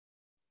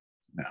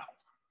now.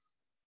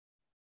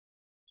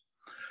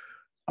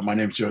 My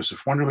name is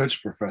Joseph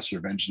Wunderlich, Professor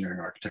of Engineering,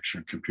 Architecture,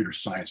 and Computer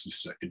Science. This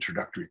is an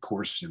introductory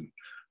course in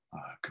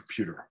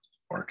computer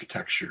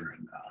architecture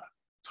and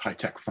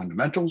high-tech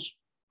fundamentals.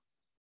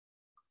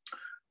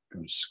 I'm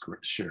going to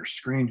share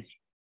screen.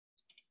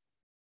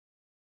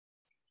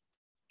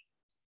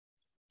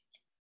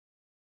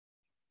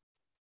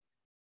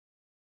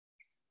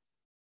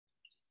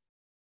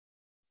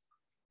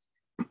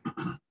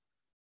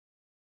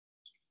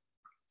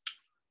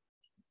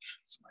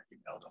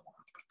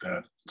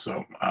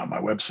 So my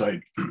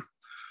website,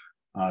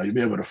 you'll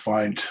be able to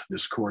find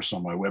this course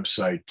on my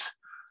website.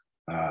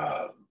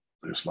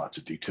 There's lots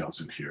of details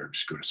in here.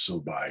 Just go to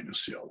syllabi and you'll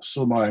see all the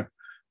syllabi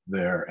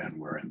there, and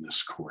we're in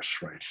this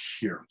course right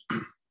here.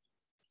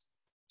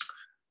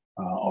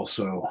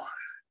 Also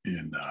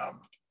in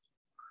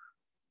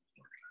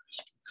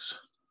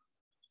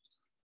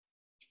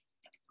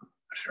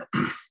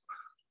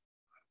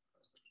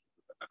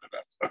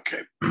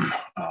okay.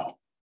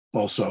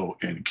 Also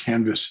in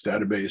Canvas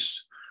database,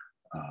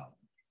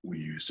 we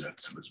use at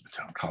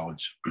Elizabethtown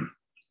College.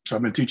 So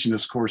I've been teaching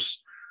this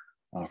course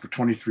for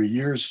 23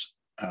 years.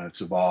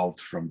 It's evolved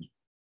from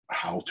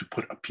how to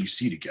put a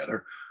PC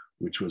together,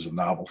 which was a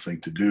novel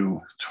thing to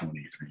do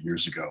 23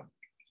 years ago,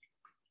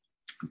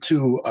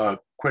 to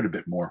quite a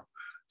bit more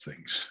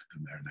things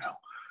in there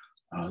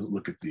now.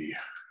 Look at the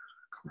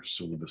course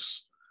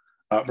syllabus.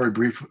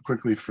 Very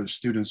quickly for the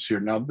students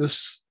here. Now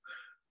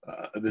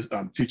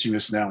I'm teaching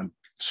this now in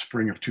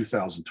spring of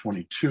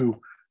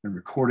 2022 and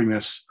recording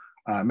this.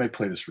 I may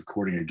play this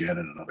recording again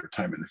at another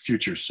time in the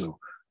future, so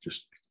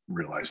just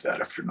realize that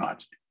if you're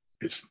not,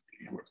 it's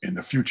in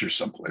the future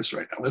someplace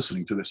right now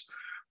listening to this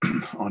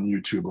on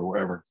YouTube or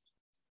wherever.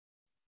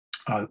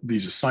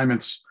 These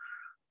assignments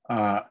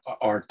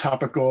are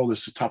topical.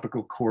 This is a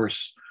topical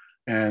course.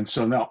 And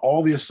so now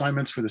all the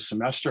assignments for the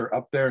semester are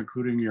up there,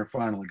 including your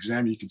final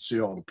exam. You can see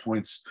all the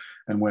points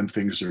and when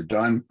things are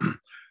done,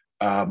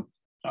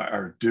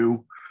 are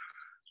due.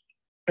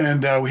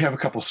 And we have a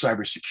couple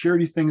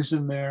cybersecurity things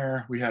in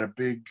there. We had a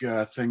big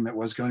thing that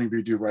was going to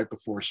be due right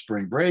before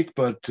spring break,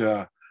 but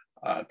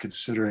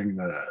considering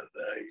the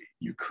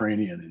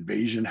Ukrainian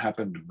invasion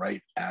happened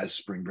right as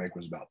spring break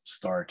was about to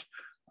start,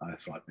 I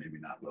thought maybe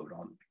not load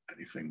on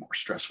anything more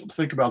stressful to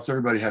think about. So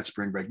everybody had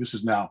spring break. This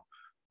is now,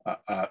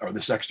 or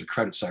this extra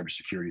credit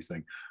cybersecurity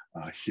thing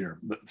here.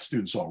 The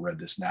students all read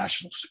this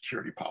national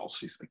security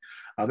policy thing.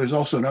 There's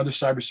also another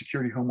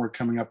cybersecurity homework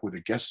coming up with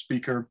a guest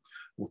speaker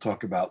we'll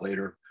talk about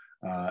later.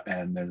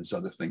 And then there's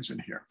other things in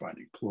here,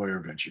 finding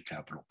employer, venture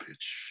capital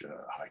pitch,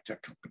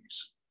 high-tech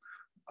companies,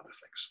 other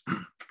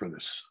things for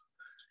this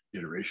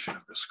iteration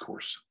of this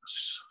course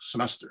this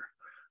semester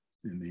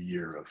in the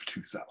year of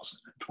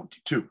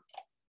 2022.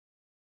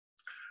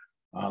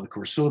 The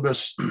course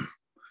syllabus,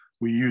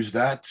 we use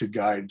that to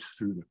guide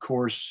through the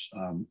course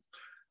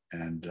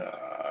and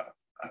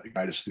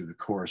guide us through the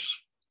course.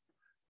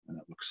 And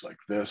it looks like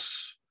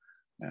this.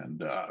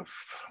 And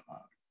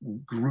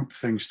group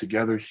things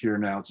together here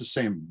now. It's the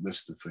same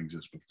list of things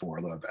as before,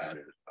 although I've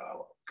added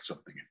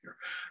something in here.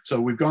 So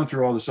we've gone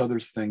through all this other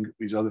thing,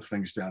 these other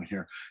things down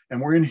here,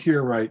 and we're in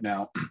here right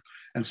now.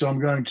 And so I'm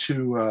going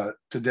to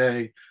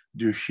today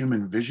do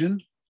human vision.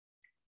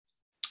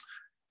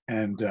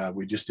 And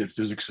we just did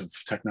physics of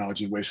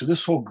technology and waste. So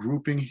this whole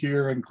grouping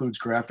here includes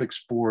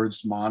graphics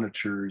boards,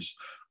 monitors,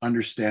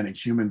 understanding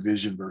human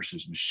vision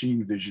versus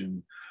machine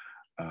vision.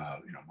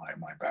 You know,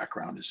 my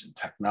background is in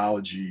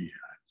technology,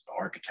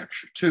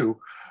 architecture too,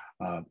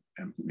 and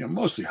you know,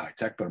 mostly high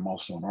tech, but I'm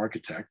also an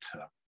architect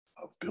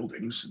of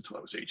buildings until I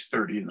was age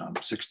 30, and I'm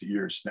 60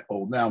 years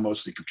old now,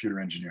 mostly computer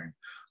engineering,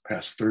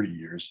 past 30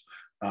 years.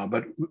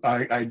 But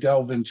I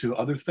delve into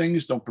other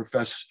things, don't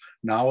profess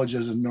knowledge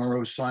as a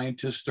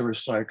neuroscientist or a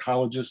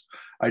psychologist.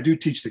 I do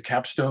teach the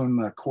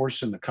capstone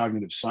course in the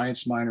cognitive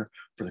science minor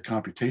for the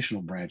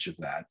computational branch of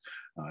that.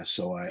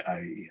 So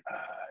I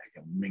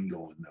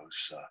mingle in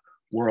those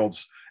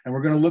worlds. And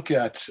we're going to look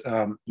at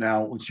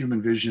now with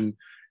human vision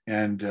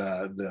and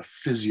the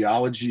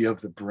physiology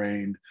of the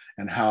brain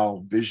and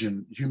how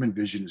human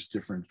vision is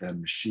different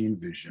than machine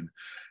vision.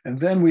 And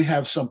then we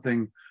have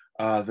something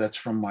that's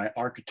from my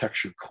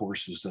architecture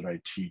courses that I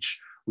teach,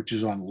 which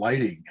is on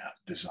lighting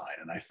design.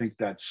 And I think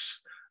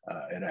that's,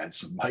 it adds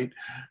some light,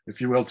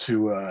 if you will,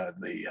 to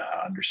the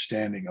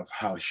understanding of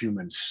how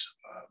humans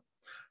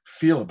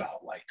feel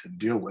about light and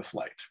deal with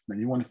light. And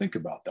you want to think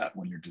about that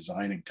when you're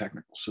designing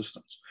technical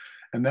systems.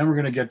 And then we're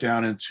going to get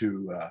down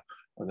into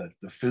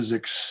the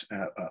physics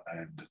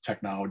and the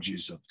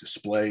technologies of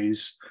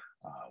displays,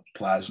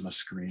 plasma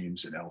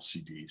screens and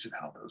LCDs and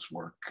how those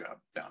work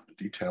down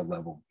to detail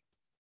level.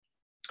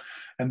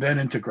 And then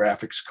into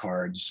graphics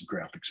cards,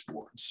 graphics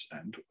boards,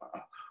 and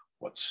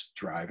what's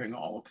driving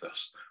all of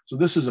this. So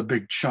this is a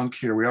big chunk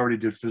here. We already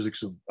did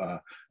physics of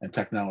and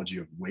technology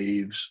of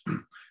waves.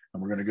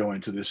 And we're going to go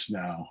into this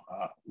now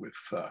with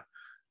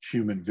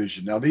human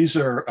vision. Now these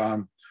are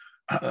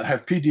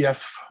have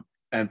PDF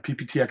and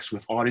PPTX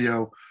with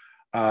audio.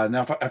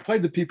 Now, if I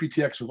played the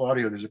PPTX with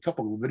audio, there's a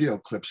couple of video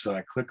clips that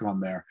I click on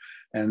there,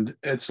 and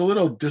it's a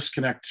little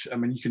disconnect. I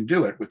mean, you can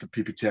do it with the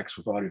PPTX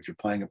with audio if you're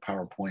playing a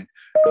PowerPoint.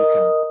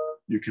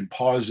 You can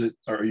pause it,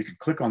 or you can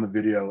click on the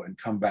video and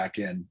come back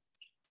in.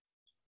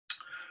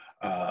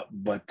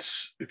 But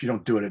if you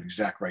don't do it at the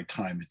exact right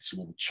time, it's a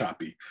little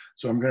choppy.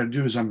 So what I'm going to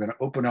do is I'm going to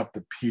open up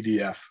the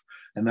PDF,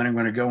 and then I'm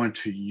going to go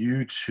into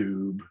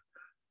YouTube.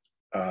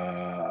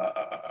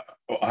 I'll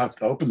have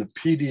to open the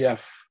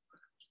PDF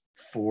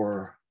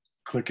for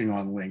clicking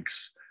on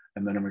links,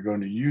 and then I'm going to go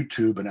into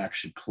YouTube and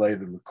actually play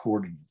the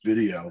recorded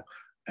video,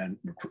 and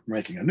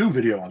making a new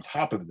video on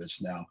top of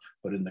this now,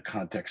 but in the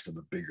context of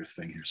a bigger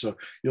thing here. So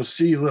you'll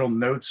see little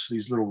notes,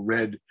 these little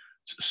red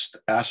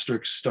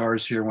asterisk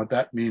stars here. And what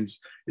that means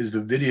is the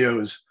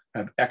videos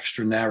have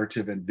extra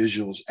narrative and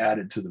visuals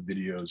added to the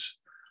videos,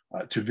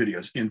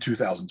 in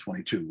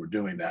 2022. We're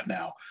doing that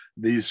now.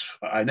 These,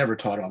 I never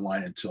taught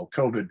online until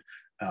COVID,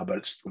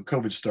 but when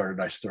COVID started,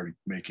 I started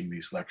making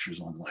these lectures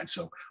online.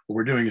 So what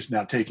we're doing is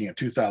now taking a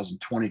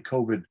 2020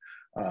 COVID,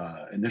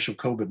 initial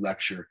COVID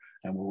lecture,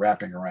 and we're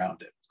wrapping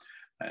around it,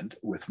 and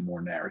with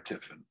more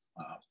narrative and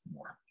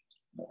more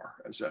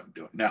as I'm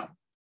doing now.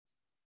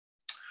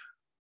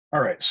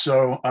 All right,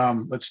 so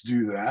let's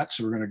do that.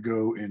 So we're going to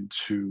go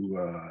into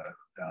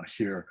down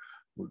here.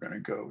 We're going to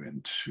go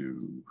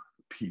into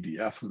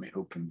PDF. Let me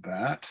open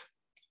that.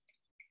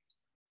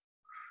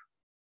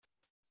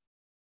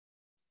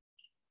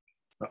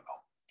 Uh-oh,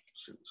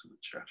 let's see what's in the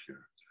chat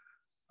here.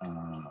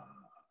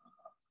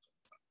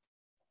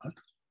 What?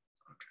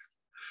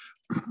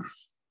 Okay.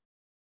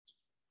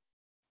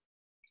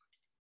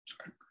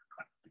 Sorry,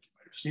 I think you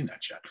might have seen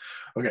that chat.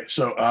 Okay,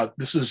 so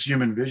this is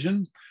Human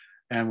Vision,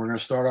 and we're going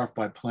to start off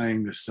by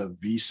playing this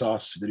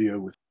Vsauce video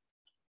with.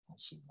 I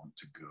also want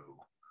to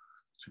go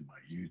to my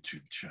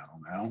YouTube channel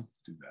now.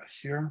 Do that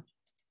here.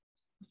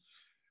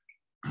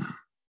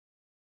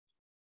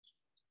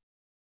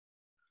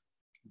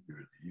 Go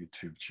to the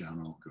YouTube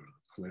channel, go to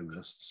the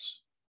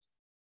playlists,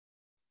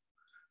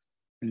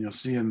 and you'll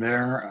see in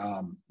there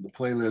the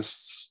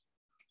playlists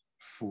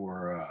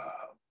for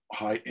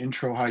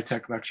intro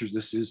high-tech lectures.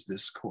 This is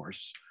this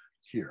course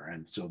here,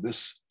 and so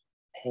this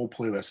whole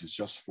playlist is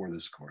just for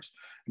this course.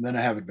 And then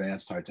I have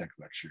advanced high-tech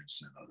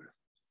lectures and other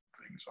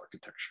things,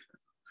 architecture, and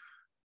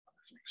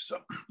other things. So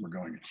we're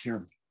going in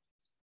here.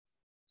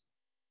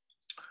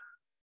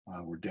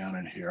 We're down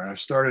in here. And I've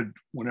started,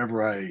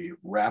 whenever I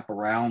wrap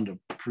around a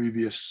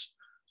previous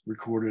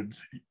recorded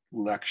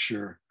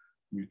lecture,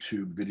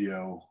 YouTube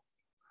video,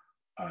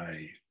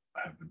 I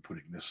have been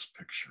putting this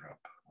picture up.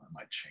 I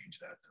might change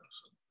that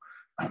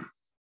though. So,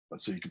 but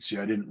so you can see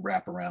I didn't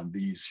wrap around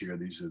these here.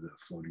 These are the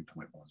floating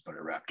point ones, but I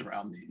wrapped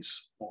around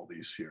these, all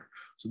these here.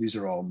 So these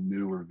are all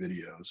newer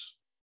videos.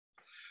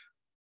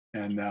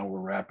 And now we're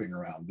wrapping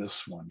around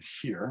this one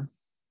here.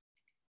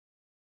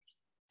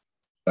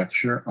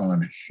 Lecture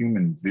on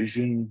human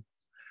vision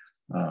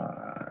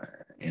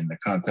in the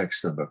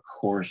context of a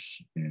course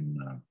in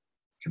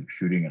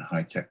computing and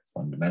high-tech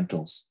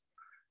fundamentals,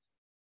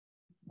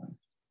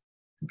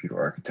 computer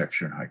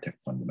architecture and high-tech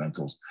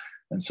fundamentals.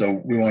 And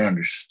so we want to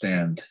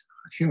understand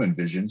human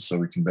vision so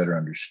we can better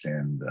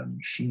understand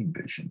machine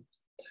vision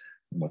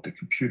and what the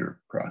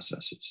computer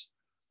processes.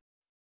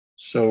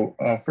 So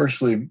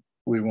firstly,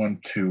 we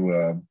want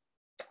to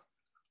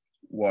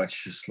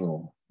watch this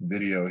little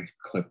video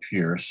clip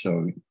here.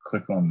 So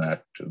click on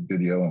that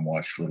video and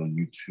watch a little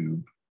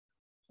YouTube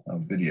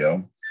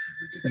video.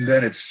 And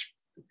then it's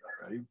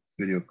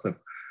video clip.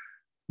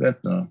 That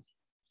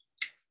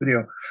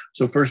video.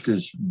 So first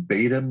is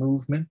beta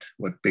movement,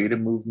 what beta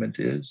movement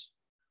is.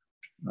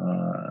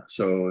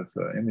 So if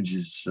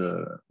images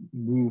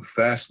move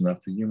fast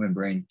enough, the human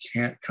brain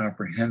can't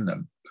comprehend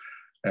them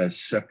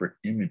as separate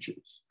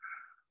images.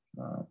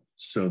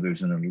 So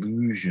there's an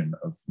illusion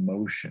of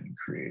motion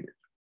created.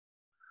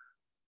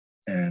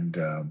 And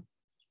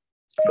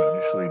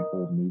initially,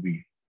 old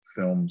movie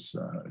films,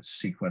 a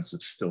sequence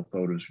of still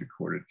photos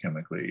recorded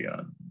chemically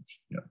on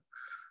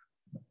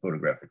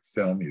photographic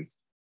film. You've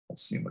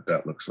seen what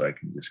that looks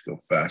like. You just go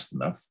fast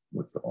enough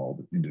with all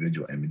the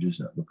individual images,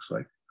 and it looks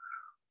like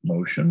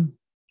motion.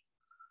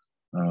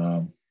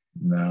 Now,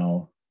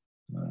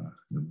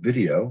 the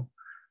video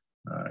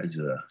is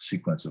a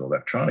sequence of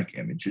electronic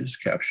images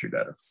captured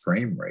at a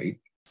frame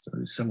rate. So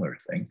it's a similar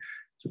thing.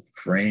 So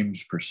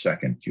frames per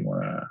second, you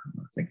want to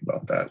think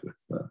about that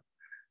with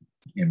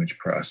image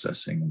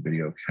processing and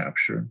video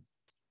capture.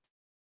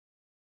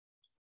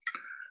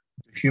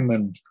 The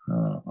human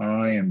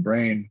eye and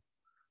brain,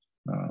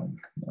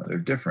 they're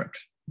different.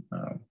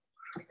 The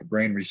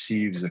brain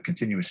receives a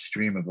continuous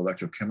stream of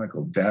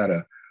electrochemical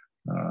data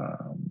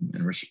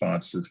in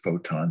response to the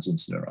photons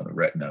incident on the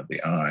retina of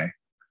the eye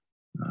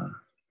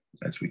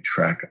as we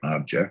track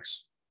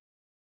objects.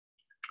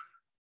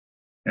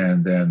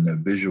 And then the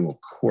visual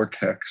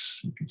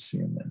cortex, you can see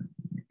in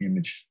the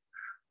image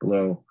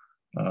below,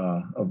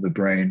 of the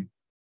brain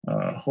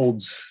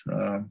holds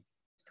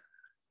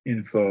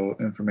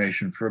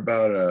information for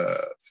about a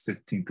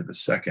 15th of a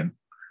second.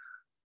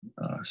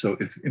 So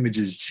if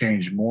images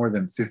change more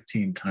than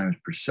 15 times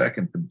per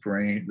second,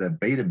 the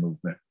beta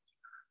movement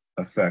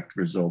effect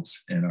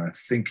results in our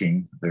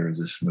thinking there is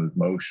a smooth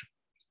motion.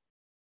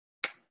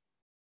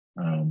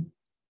 And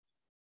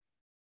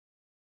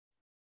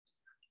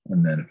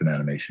then if an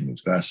animation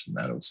moves faster than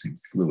that, it will seem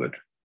fluid.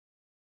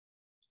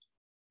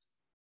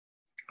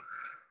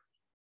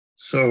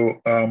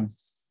 So I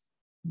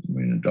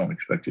don't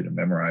expect you to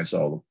memorize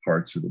all the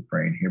parts of the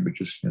brain here, but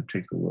just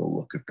take a little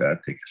look at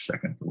that. Take a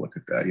second to look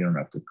at that. You don't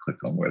have to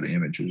click on where the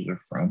images are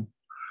from.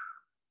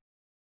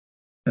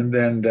 And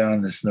then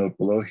down this note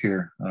below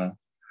here,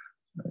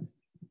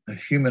 a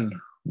human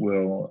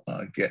will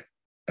get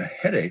a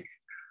headache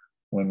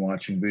when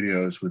watching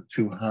videos with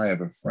too high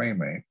of a frame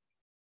rate.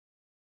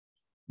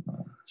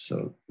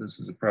 So this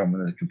is a problem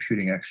with the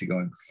computing actually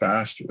going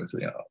faster with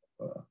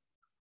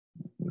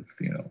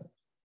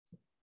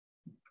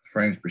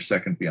frames per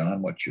second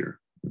beyond what your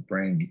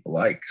brain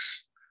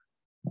likes,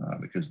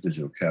 because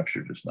digital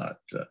capture does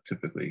not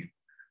typically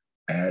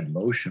add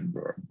motion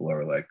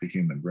blur like the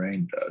human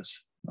brain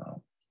does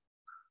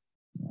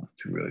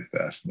to really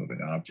fast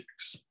moving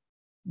objects.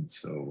 And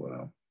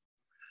so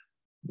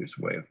there's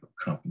a way of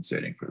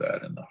compensating for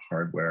that in the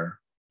hardware,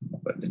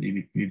 but then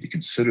you need to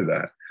consider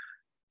that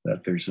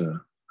there's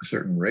a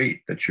certain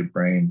rate that your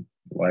brain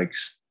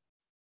likes,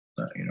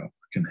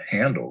 can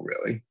handle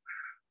really.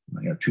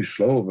 Too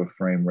slow of a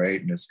frame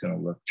rate and it's going to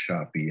look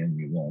choppy and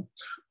you won't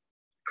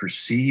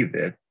perceive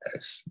it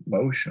as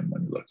motion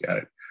when you look at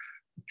it.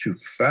 Too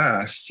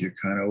fast, you're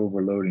kind of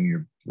overloading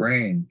your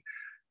brain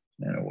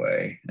in a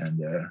way, and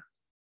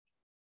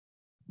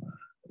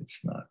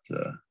it's not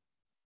good.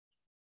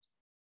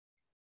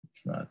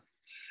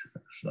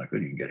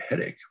 You can get a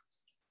headache.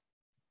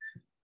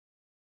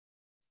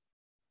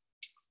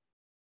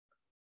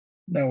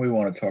 Now we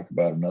want to talk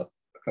about a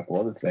couple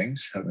other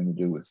things having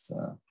to do with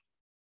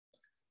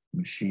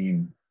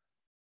machine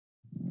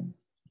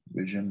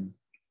vision,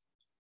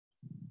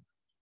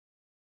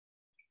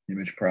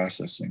 image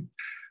processing,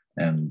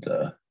 and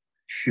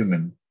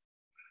human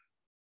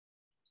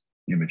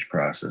image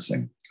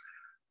processing.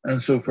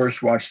 And so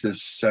first watch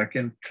this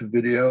second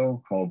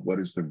video called "What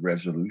is the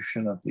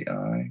Resolution of the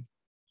Eye?"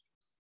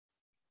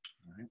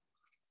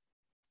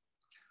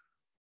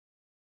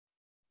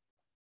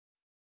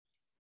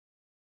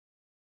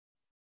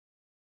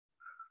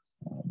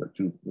 But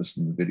do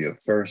listen to the video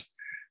first.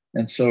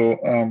 And so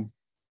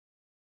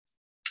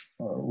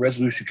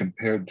resolution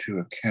compared to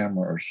a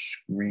camera or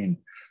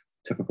screen,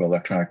 typical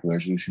electronic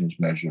resolution is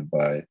measured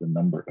by the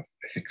number of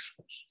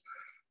pixels.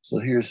 So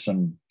here's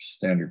some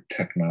standard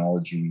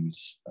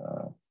technologies,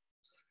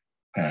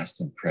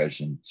 past and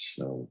present.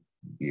 So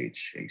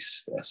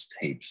VHS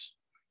tapes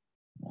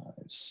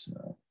is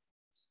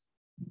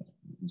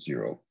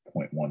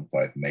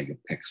 0.15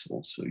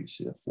 megapixels. So you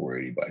see a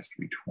 480 by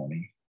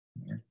 320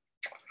 here.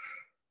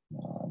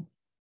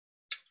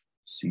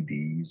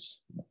 CDs,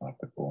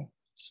 optical,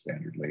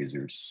 standard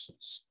lasers,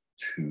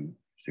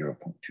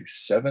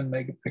 0.27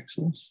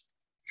 megapixels.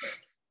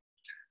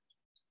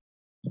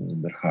 A little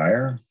bit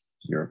higher,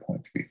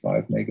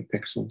 0.35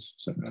 megapixels,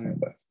 720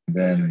 by.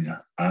 Then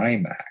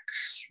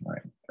IMAX,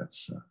 right?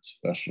 That's a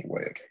special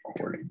way of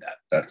recording that.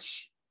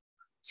 That's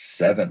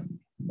 7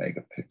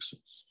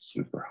 megapixels,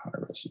 super high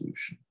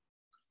resolution.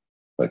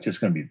 But it's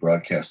going to be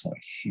broadcast on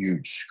a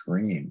huge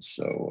screen,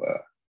 so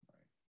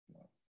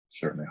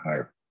certainly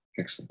higher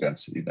pixel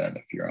density than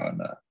if you're on,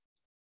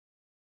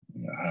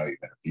 how you're going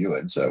to view it.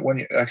 And so when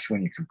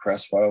you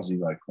compress files,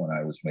 like when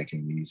I was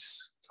making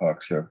these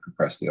talks, you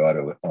compress the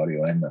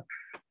audio and the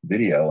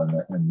video,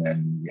 and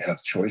then you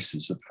have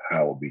choices of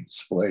how it will be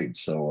displayed.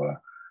 So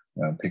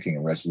I'm picking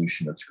a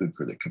resolution that's good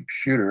for the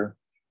computer,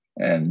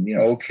 and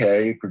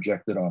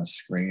project it on a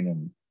screen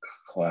in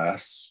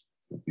class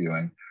for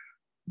viewing,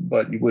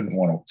 but you wouldn't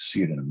want to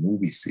see it in a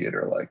movie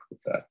theater like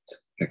with that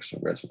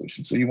pixel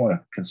resolution. So you want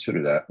to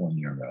consider that when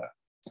you're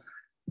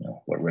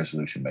what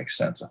resolution makes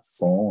sense. A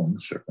phone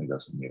certainly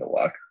doesn't need a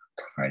lot,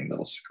 tiny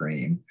little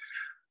screen,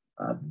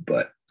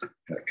 but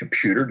a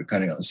computer,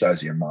 depending on the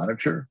size of your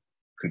monitor,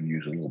 could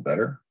use a little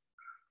better.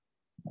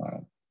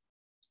 And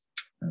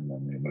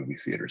then the movie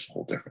theater is a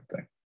whole different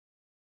thing.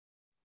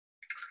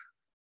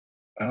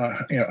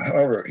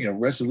 However,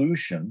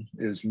 resolution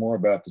is more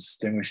about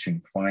distinguishing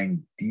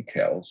fine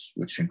details,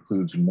 which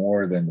includes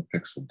more than the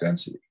pixel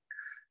density.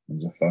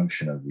 It's a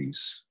function of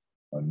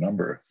a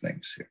number of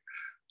things here.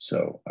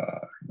 So,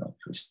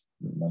 just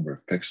the number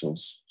of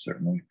pixels,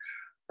 certainly,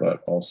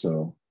 but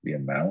also the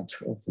amount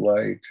of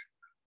light,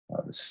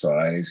 the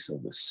size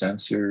of the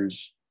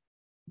sensors,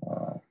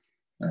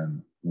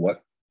 and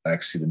what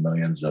actually the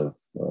millions of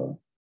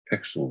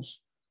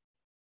pixels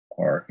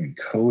are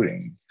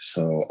encoding.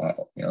 So,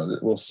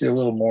 we'll see a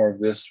little more of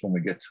this when we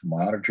get to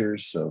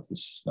monitors. So if this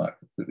is not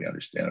completely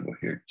understandable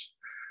here, just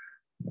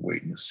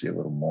wait and you'll see a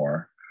little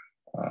more.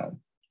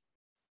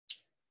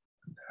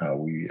 How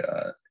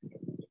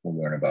we'll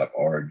learn about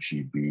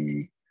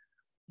RGB,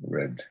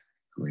 red,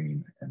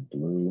 green, and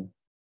blue,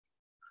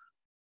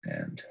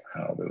 and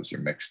how those are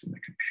mixed in the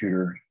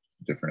computer,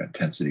 different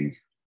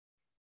intensities,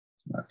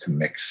 to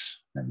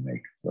mix and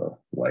make the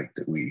light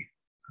that the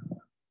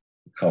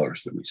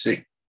colors that we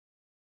see.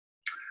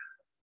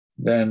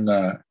 Then,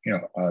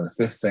 the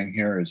fifth thing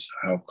here is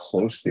how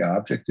close the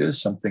object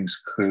is. Some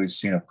things clearly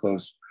seen up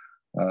close,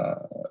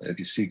 if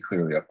you see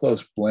clearly up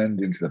close,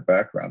 blend into the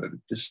background at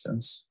a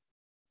distance.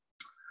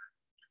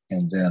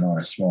 And then on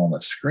a small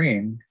enough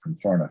screen, from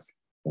far enough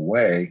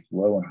away,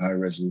 low and high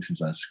resolutions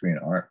on a screen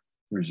aren't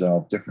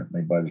resolved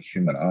differently by the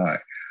human eye.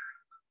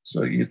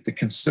 So you have to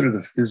consider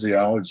the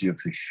physiology of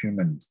the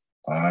human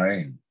eye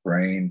and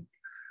brain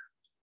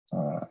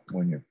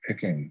when you're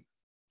picking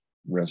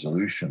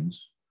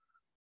resolutions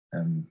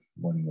and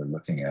when you're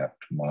looking at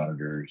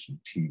monitors and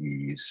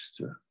TVs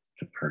to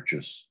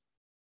purchase.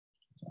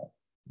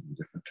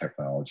 Different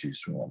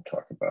technologies we want to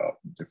talk about,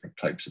 different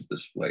types of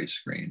display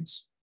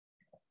screens,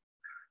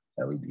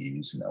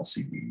 LEDs and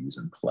LCDs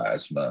and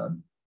plasma,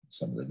 and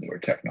some of the newer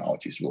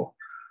technologies we'll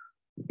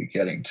be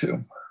getting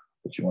to.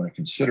 But you want to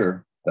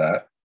consider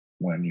that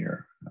when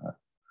you're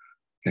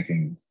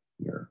picking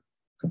your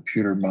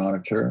computer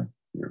monitor,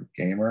 your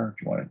gamer,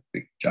 if you want a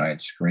big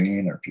giant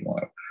screen, or if you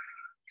want to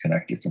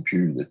connect your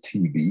computer to the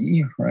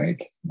TV,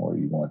 right? Or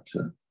you want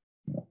to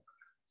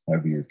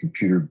have your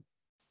computer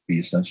be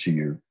essentially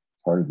your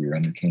part of your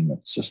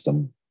entertainment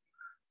system,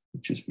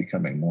 which is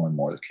becoming more and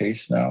more the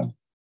case now.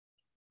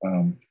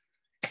 And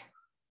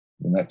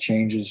that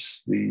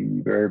changes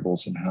the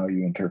variables in how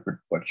you interpret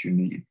what you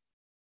need.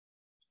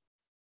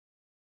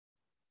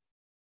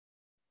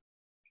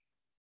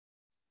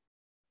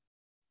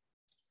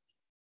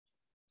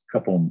 A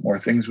couple more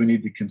things we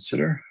need to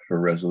consider for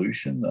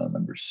resolution.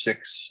 Number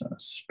 6,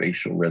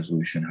 spatial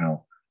resolution,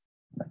 how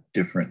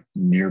different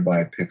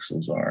nearby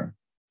pixels are.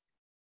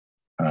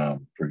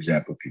 For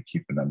example, if you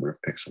keep a number of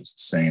pixels the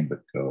same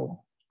but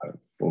go out of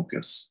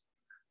focus.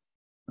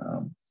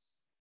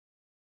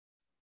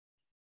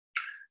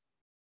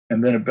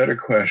 And then a better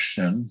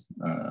question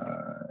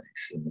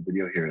in the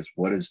video here is,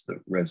 what is the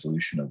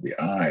resolution of the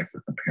eye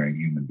for comparing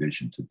human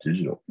vision to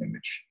digital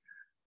image?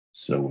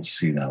 So we'll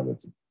see now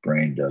that the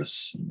brain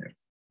does, the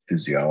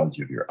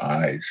physiology of your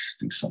eyes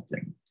do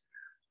something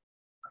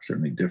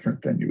certainly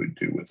different than you would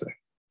do with a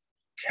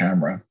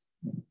camera,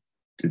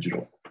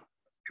 digital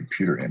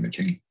computer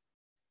imaging.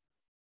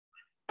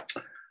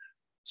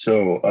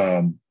 So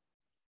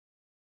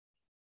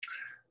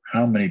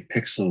how many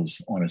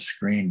pixels on a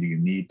screen do you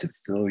need to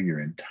fill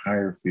your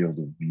entire field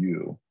of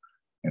view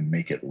and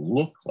make it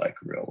look like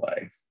real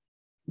life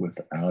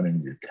without any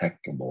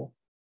detectable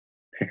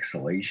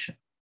pixelation?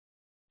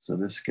 So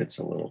this gets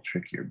a little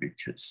trickier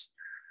because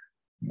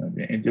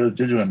in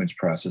digital image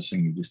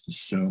processing, you just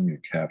assume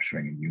you're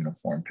capturing a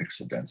uniform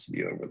pixel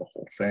density over the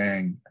whole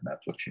thing, and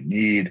that's what you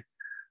need.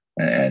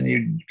 And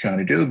you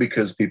kind of do,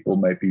 because people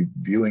might be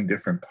viewing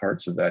different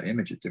parts of that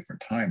image at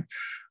different times.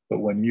 But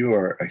when you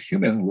are a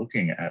human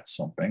looking at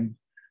something,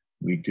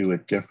 we do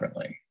it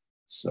differently.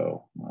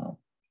 So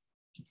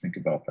think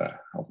about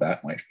that, how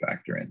that might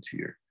factor into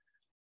your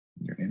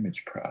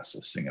image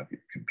processing of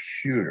your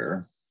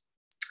computer,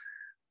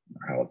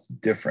 or how it's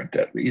different,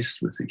 at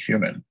least with the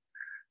human.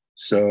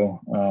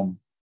 So,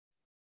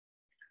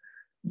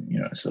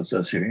 so it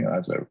says here,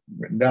 as I've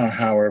written down,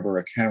 however,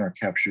 a camera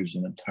captures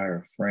an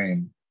entire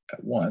frame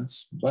at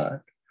once,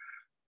 but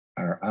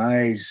our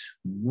eyes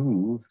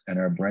move and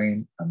our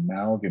brain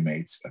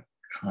amalgamates a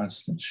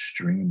constant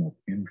stream of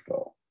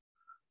info.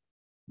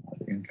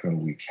 The info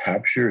we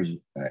capture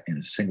in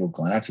a single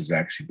glance is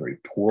actually very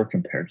poor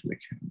compared to the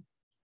camera.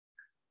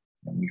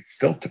 And we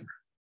filter.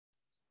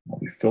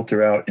 We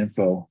filter out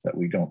info that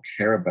we don't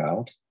care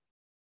about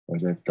or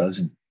that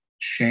doesn't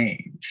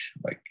change,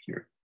 like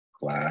your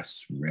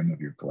glass rim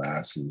of your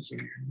glasses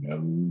or your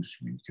nose.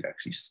 I mean, you could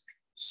actually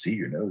see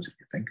your nose if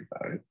you think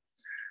about it.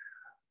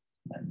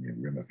 And your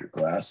rim of your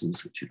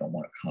glasses, which you don't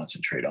want to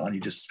concentrate on, you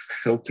just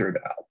filter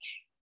it out.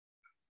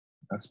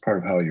 That's part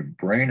of how your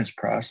brain is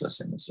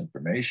processing this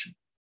information.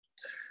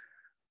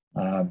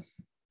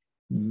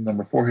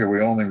 Number 4 here,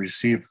 we only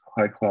receive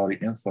high quality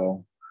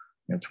info,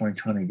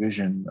 20/20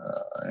 vision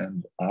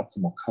and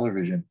optimal color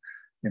vision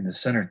in the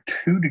center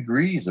 2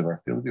 degrees of our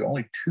field of view,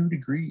 only 2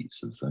 degrees.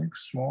 So it's a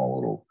small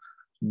little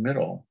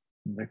middle.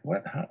 Like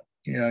what? How?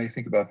 You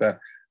think about that.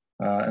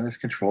 And it's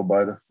controlled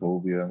by the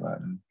fovea,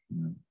 Latin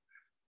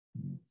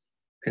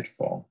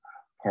pitfall,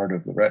 part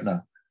of the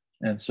retina.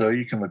 And so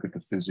you can look at the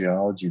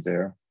physiology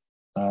there.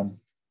 And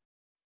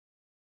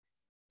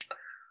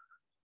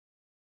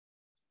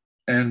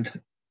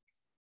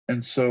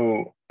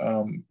so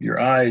your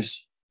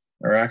eyes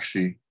are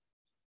actually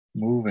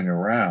moving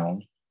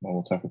around. Well,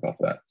 we'll talk about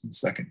that in a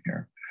second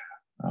here.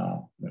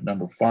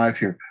 Number 5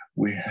 here,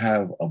 we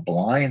have a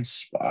blind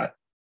spot.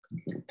 A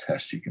little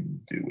test you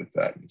can do with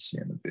that, you see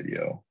in the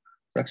video.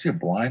 It's actually a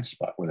blind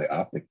spot where the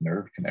optic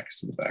nerve connects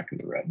to the back of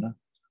the retina.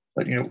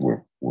 But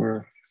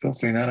we're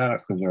filtering that out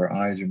because our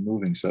eyes are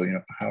moving. So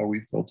how are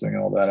we filtering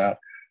all that out?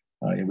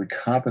 We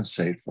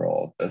compensate for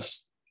all of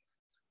this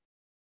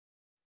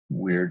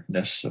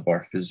weirdness of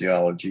our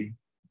physiology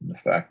and the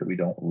fact that we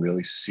don't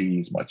really see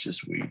as much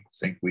as we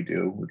think we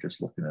do. We're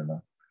just looking in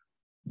the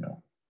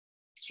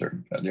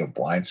certain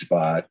blind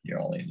spot. You're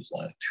only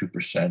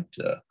 2%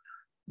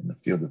 in the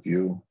field of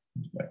view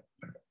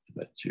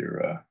that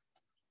you're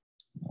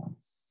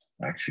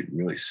actually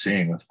really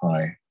seeing with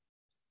high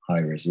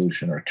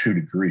resolution, or 2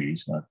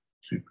 degrees, not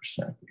 2%,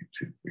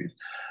 2 degrees.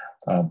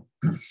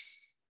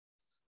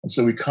 And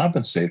so we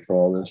compensate for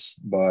all this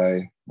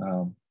by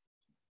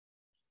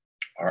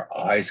our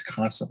eyes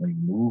constantly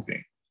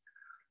moving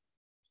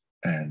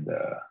and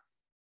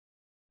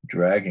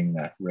dragging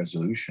that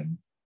resolution,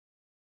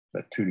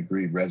 that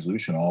 2-degree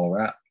resolution, all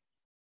around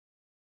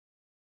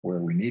where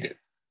we need it.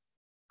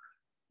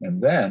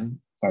 And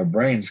then our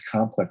brain's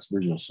complex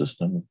visual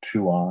system with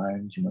 2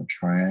 eyes,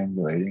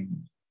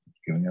 triangulating,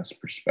 giving us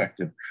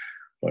perspective,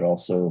 but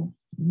also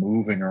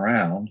moving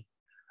around.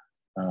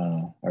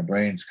 Our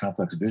brain's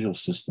complex visual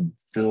system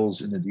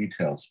fills in the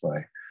details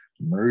by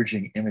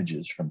merging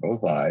images from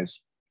both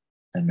eyes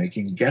and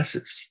making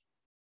guesses.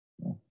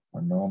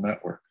 Our neural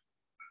network.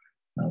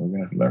 Now we're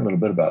going to learn a little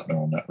bit about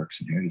neural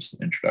networks in here, just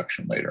an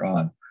introduction later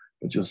on,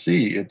 but you'll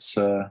see it's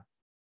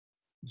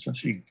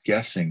essentially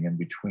guessing in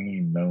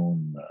between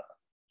known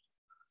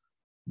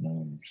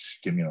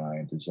stimuli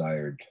and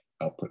desired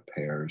output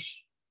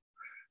pairs.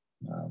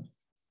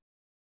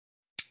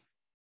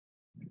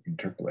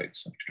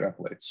 Interpolates and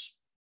extrapolates.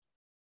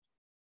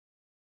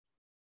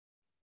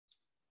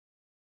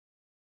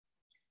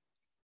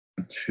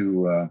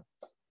 To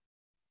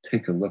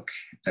take a look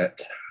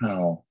at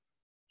how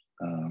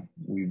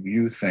we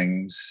view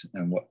things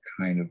and what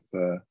kind of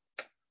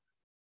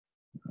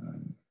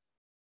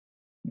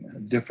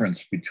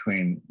difference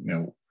between,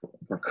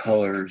 for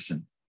colors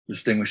and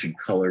distinguishing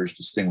colors,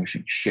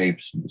 distinguishing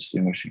shapes, and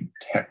distinguishing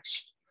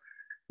text,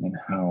 and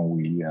how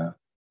we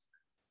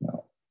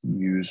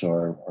use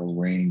our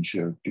range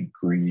of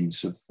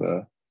degrees of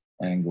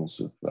angles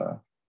of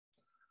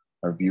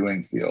our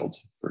viewing field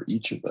for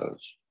each of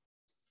those.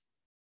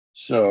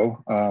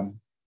 So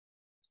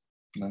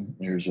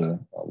here's a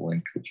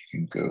link that you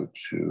can go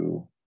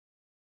to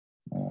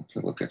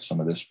look at some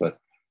of this, but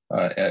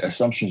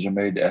assumptions are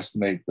made to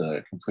estimate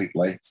the complete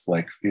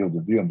lifelike field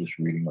of view. I'm just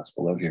reading what's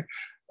below here.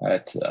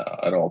 At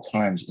all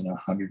times in a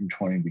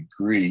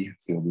 120-degree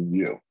field of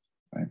view,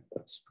 right?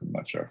 That's pretty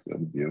much our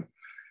field of view,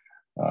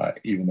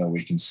 even though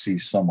we can see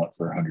somewhat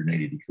for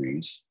 180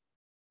 degrees,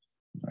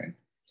 right?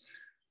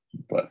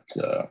 But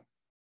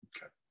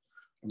okay.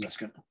 I'm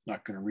just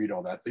not going to read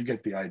all that. They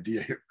get the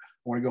idea here.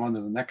 I want to go on to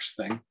the next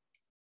thing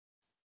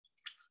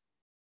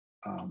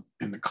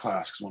in the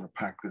class, because I want to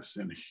pack this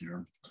in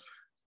here.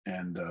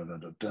 And let's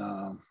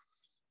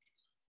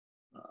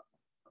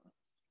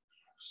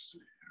see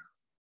here.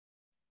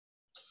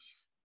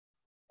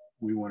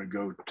 We want to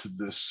go to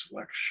this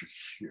lecture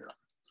here.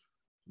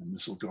 And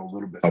this will go a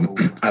little bit over.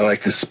 I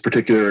like this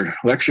particular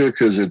lecture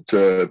because it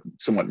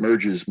somewhat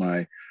merges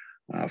my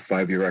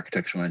 5-year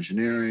architectural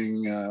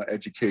engineering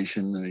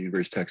education at the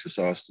University of Texas,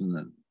 Austin,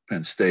 and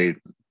Penn State,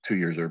 2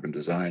 years urban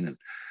design, and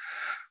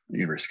the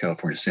University of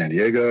California, San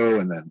Diego,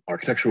 and then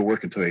architectural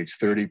work until age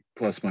 30,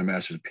 plus my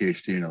master's and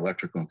PhD in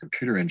electrical and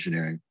computer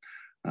engineering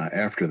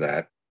after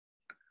that.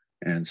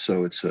 And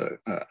so it's a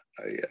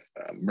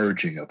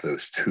merging of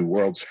those 2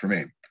 worlds for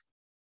me.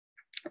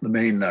 The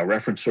main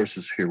reference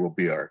sources here will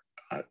be our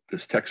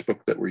this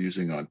textbook that we're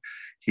using on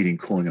heating,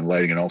 cooling, and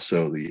lighting, and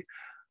also the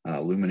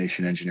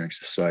Illumination Engineering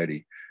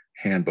Society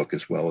handbook,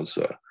 as well as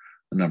a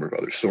number of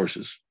other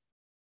sources.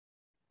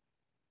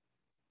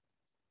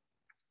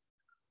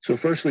 So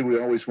firstly, we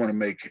always want to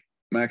make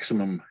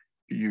maximum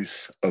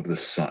use of the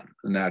sun,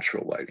 the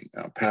natural lighting.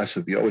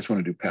 Passive, you always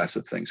want to do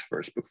passive things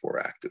first before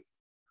active.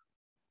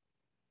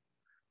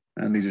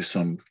 And these are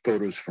some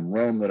photos from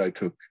Rome that I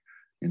took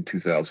in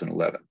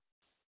 2011.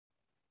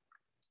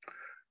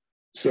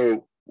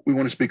 So we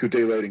want to speak of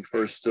daylighting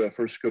first.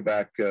 First, go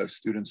back,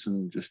 students,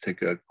 and just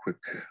take a quick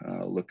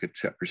look at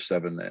Chapter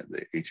 7,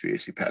 the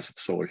HVAC passive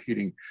solar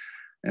heating,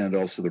 and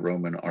also the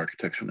Roman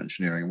architecture and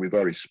engineering. We've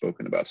already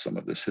spoken about some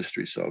of this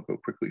history, so I'll go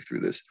quickly through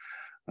this.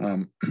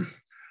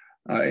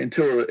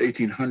 Until the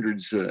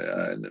 1800s,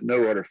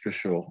 no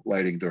artificial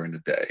lighting during the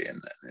day.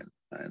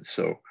 And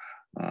so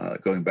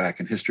going back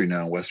in history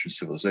now, Western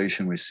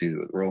civilization, we see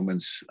what the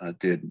Romans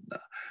did,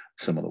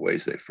 some of the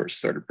ways they first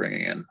started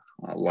bringing in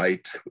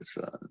light with,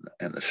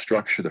 and the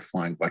structure, the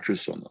flying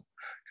buttress on the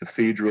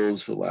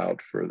cathedrals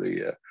allowed for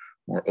the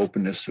more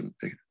openness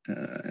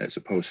as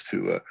opposed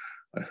to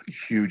a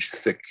huge,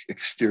 thick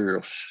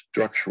exterior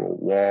structural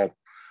wall.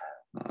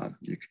 I'm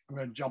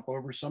going to jump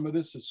over some of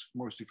this. It's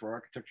mostly for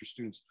architecture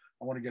students.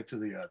 I want to get to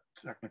the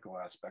technical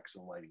aspects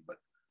of lighting, but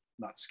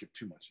not skip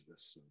too much of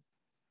this. So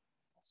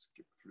I'll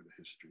skip through the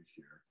history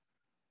here,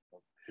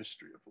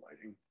 history of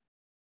lighting.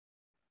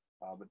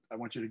 But I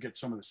want you to get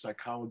some of the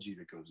psychology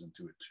that goes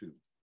into it too.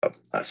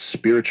 A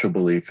spiritual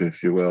belief,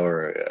 if you will,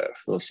 or a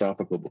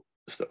philosophical belief,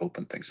 to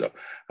open things up.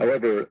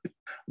 However, I'm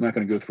not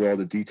going to go through all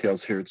the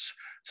details here. It's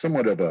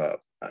somewhat of a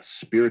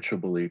spiritual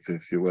belief,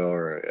 if you will,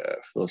 or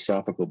a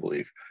philosophical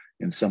belief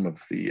in some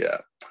of the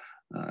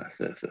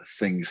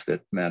things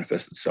that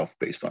manifest itself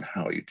based on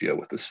how you deal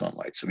with the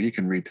sunlight. So you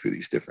can read through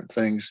these different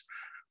things.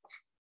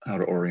 how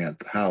to orient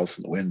the house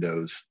and the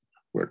windows,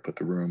 where to put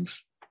the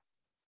rooms.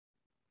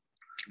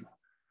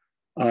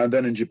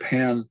 Then in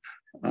Japan,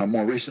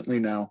 more recently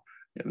now,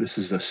 this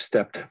is a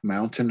stepped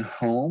mountain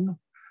home,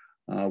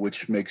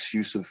 which makes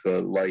use of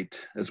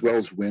light as well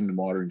as wind,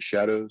 water, and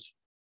shadows.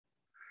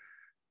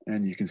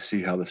 And you can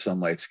see how the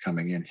sunlight's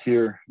coming in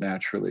here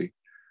naturally,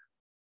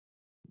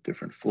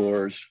 different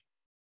floors,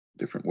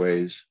 different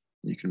ways.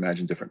 You can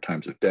imagine different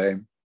times of day.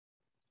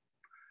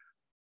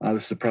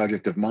 This is a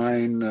project of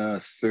mine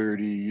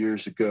 30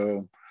 years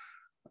ago,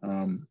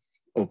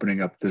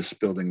 opening up this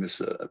building,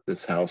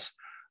 this house.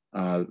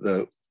 I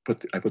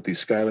put these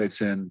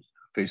skylights in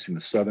facing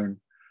the southern.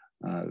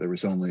 There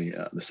was only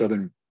the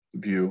southern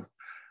view.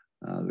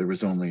 There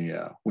was only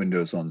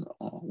window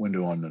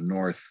on the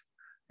north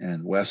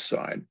and west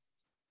side,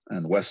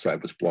 and the west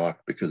side was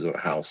blocked because of a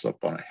house up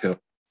on a hill.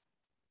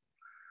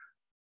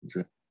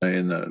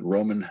 In the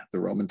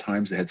Roman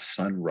times, they had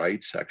sun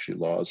rights, actually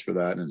laws for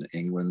that in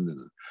England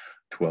in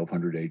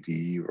 1200 AD,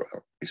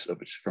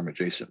 from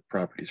adjacent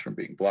properties from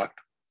being blocked.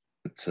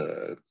 It's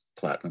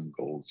platinum,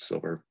 gold,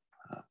 silver,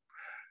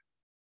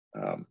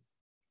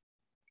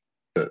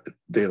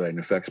 daylight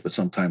effects, but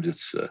sometimes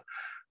it's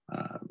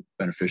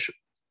beneficial.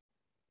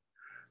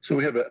 So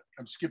we have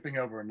I'm skipping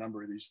over a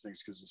number of these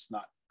things because it's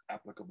not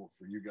applicable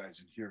for you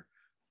guys in here,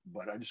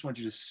 but I just want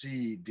you to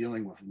see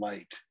dealing with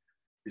light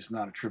is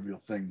not a trivial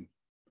thing.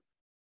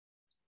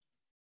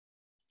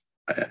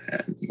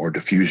 And more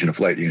diffusion of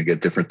light, you're going to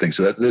get different things.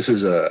 So this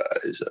is a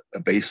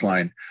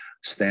baseline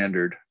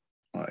standard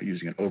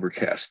using an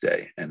overcast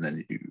day, and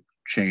then you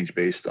change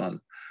based on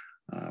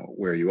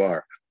where you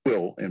are.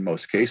 Will in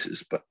most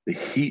cases, but the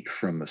heat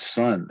from the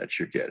sun that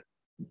you get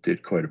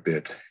did quite a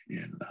bit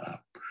in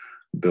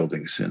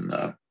buildings in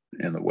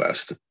the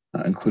West,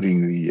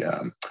 including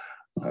the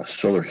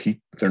solar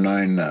heat. They're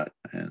 9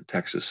 in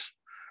Texas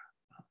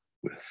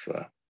with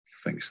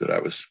things that I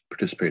was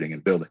participating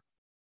in building.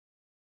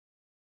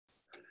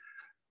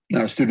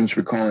 Now, students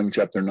recalling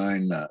chapter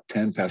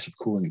 9:10, passive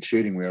cooling and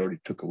shading, we already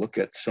took a look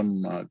at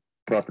some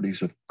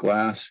properties of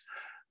glass,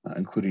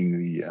 including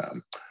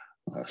the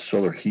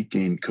solar heat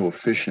gain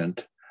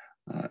coefficient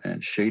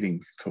and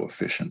shading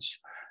coefficients.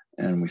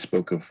 And we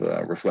spoke of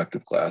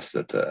reflective glass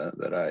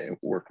that I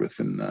worked with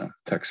in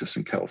Texas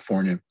and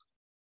California.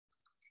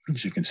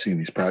 As you can see in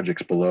these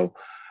projects below,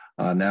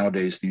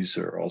 nowadays these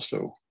are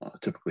also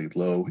typically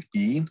low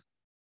E.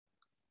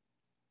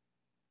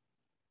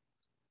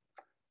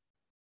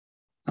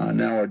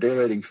 Now our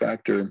daylighting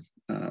factor,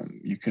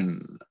 you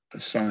can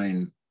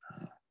assign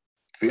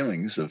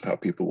feelings of how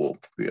people will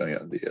feel,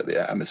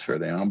 the atmosphere,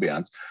 the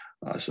ambiance.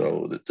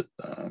 So that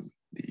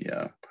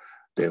the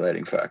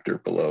daylighting factor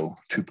below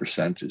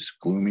 2% is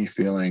gloomy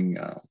feeling.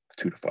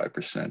 2 to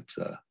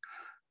 5%,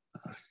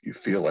 you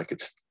feel like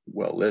it's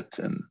well lit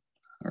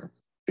or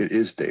it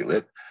is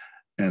daylit,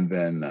 and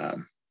then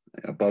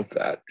above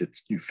that,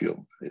 you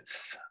feel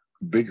it's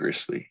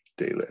vigorously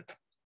daylit.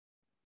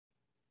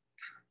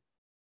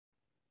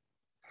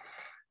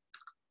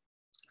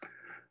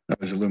 Now,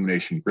 there's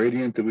illumination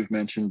gradient that we've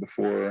mentioned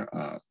before,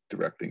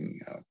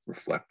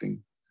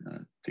 reflecting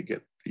to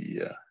get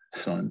the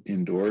sun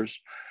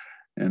indoors.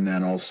 And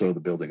then also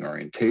the building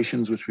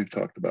orientations, which we've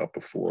talked about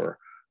before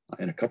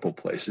in a couple of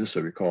places.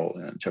 So recall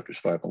in chapters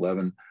 5 and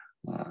 11,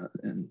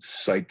 in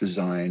site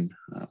design,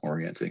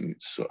 orienting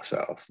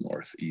south,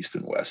 north, east,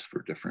 and west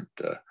for different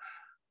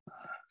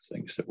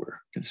things that we're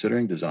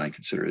considering, design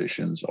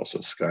considerations,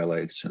 also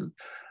skylights, and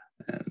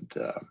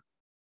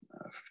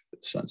if the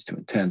sun's too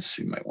intense,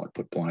 you might want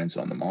to put blinds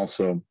on them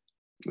also,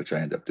 which I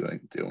end up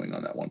doing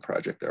on that one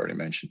project I already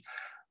mentioned.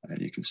 And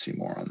you can see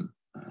more on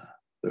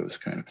those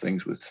kind of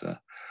things with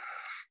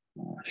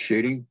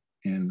shading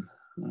in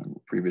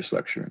previous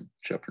lecture in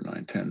chapter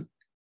 9:10,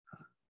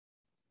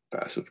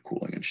 passive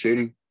cooling and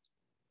shading.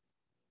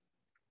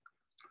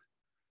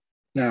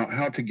 Now,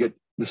 how to get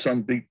the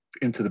sun deep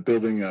into the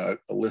building, a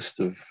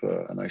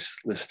nice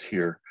list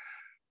here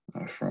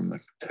from the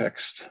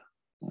text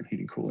on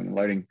heating, cooling, and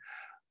lighting.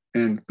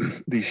 And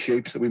these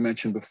shapes that we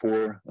mentioned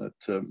before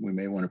that we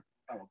may want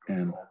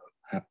to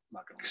have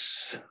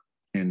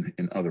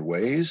in other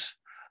ways.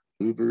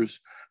 Louvers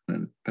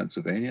in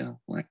Pennsylvania,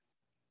 like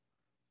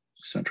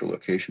central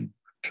location,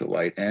 central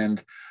light,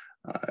 and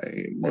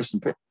most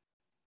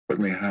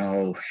importantly,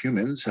 how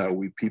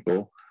we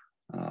people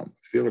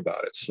feel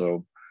about it.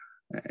 So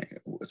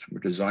we're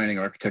designing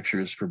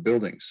architectures for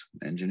buildings.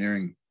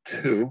 Engineering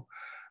too,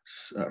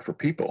 for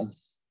people,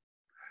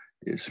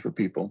 is for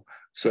people.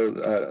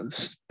 So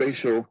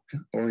spatial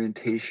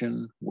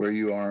orientation, where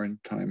you are in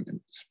time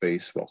and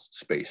space, well,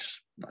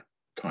 space, not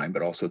time,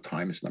 but also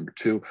time is number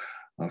 2.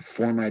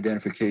 Form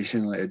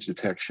identification, edge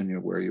detection,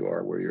 where you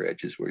are, where your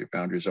edges, where your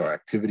boundaries are.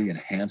 Activity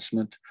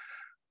enhancement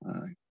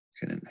can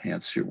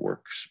enhance your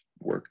work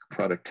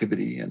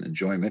productivity and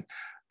enjoyment.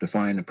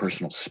 Define a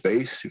personal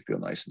space. You feel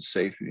nice and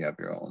safe. You have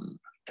your own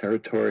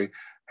territory.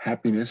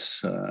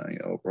 Happiness.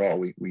 Overall,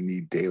 we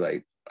need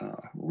daylight,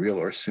 real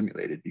or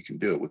simulated. You can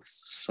do it with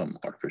some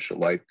artificial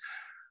light,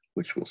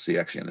 which we'll see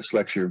actually in this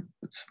lecture.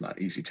 It's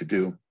not easy to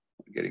do.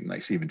 getting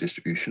nice even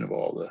distribution of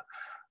all the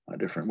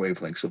different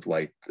wavelengths of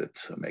light that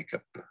make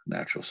up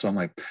natural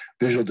sunlight.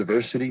 Visual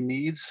diversity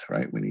needs,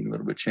 right? We need a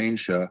little bit of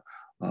change.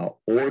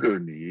 Order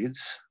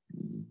needs, a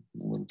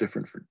little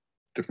different for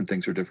different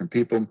things for different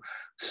people.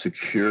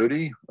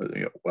 Security,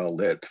 well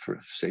lit for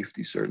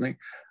safety, certainly.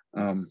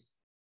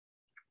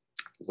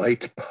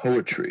 Light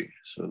poetry.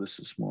 So this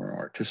is more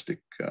artistic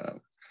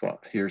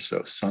thought here.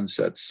 So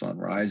sunsets,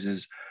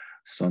 sunrises,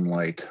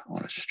 sunlight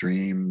on a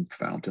stream,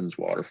 fountains,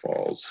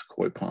 waterfalls,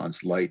 koi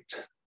ponds,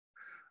 light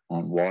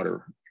on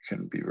water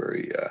can be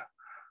very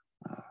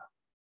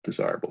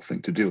desirable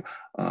thing to do.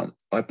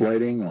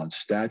 Uplighting on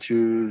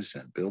statues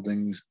and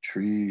buildings,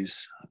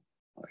 trees. I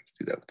like to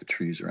do that with the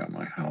trees around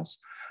my house.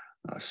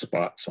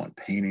 Spots on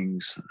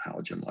paintings,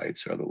 halogen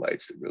lights or other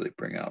lights that really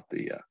bring out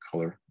the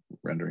color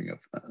rendering of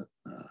the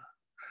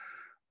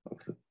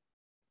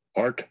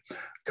art.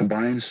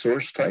 Combine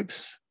source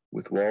types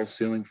with wall,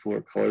 ceiling,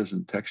 floor colors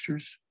and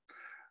textures.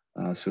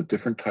 So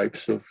different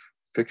types of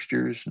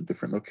fixtures and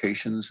different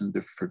locations and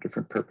for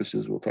different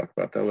purposes. We'll talk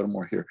about that a little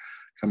more here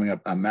coming up.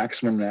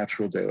 Maximum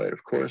natural daylight,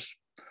 of course.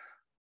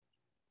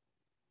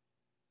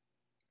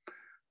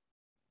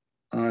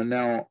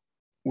 Now,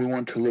 we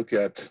want to look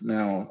at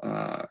now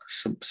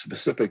some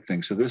specific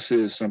things. So this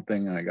is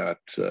something I got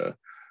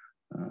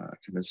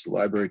convinced the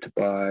library to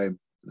buy. It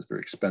was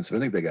very expensive. I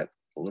think they got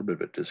a little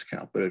bit of a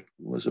discount, but it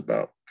was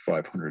about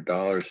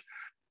 $500.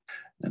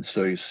 And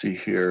so you see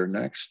here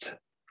next,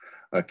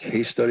 a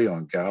case study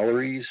on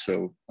galleries.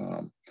 So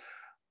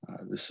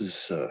this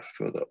is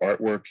for the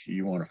artwork.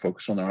 You want to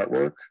focus on the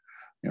artwork,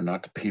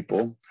 not the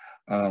people.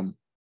 You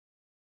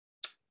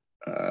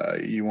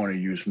want to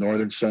use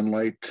northern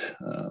sunlight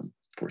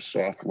for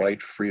soft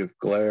light, free of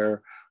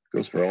glare.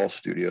 Goes for all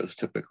studios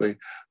typically.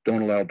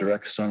 Don't allow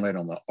direct sunlight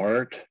on the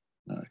art.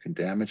 It can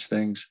damage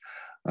things.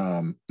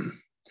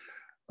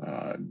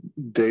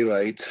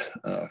 Daylight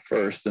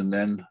first, and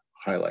then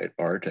highlight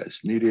art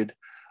as needed,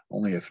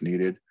 only if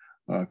needed.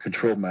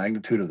 Control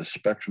magnitude of the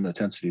spectrum,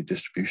 intensity,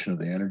 distribution of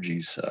the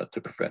energies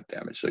to prevent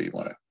damage. So you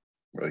want to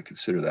really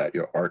consider that.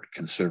 Your art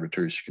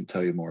conservators can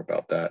tell you more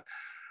about that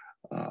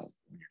when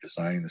you're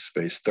designing the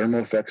space. Thermal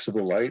effects of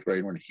the light, right?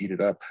 You want to heat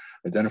it up.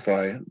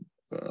 Identify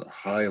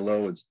high,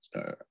 low,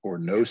 or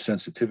no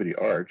sensitivity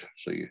art.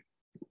 So you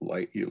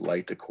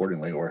light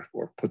accordingly, or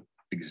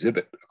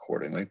exhibit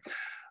accordingly.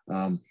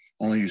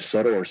 Only use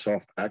subtle or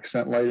soft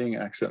accent lighting.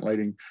 Accent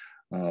lighting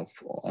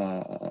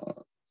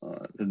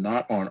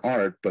not on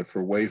art, but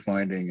for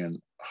wayfinding and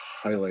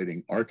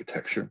highlighting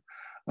architecture.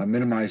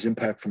 Minimize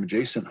impact from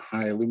adjacent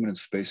high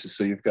luminance spaces.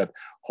 So you've got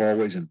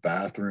hallways and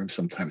bathrooms,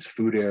 sometimes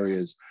food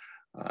areas.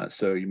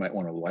 So you might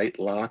want to light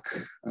lock,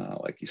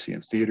 like you see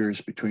in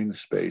theaters, between the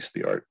space,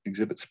 the art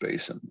exhibit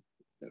space, and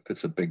if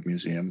it's a big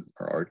museum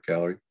or art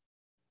gallery.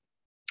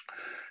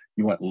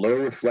 You want low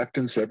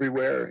reflectance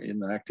everywhere in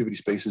the activity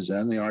spaces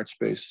and the art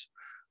space,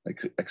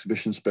 like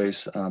exhibition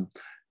space.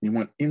 You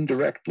want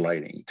indirect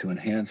lighting to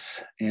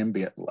enhance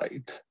ambient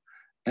light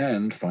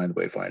and find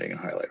wayfinding and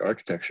highlight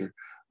architecture.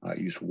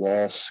 Use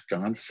wall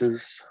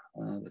sconces.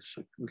 That's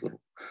little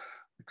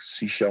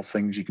seashell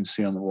things you can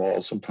see on the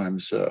walls.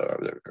 Sometimes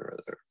they're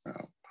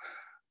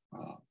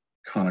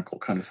conical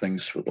kind of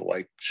things for the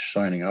light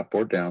shining up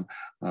or down.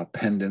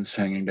 Pendants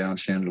hanging down,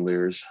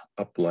 chandeliers,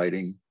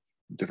 uplighting,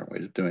 different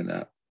ways of doing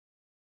that.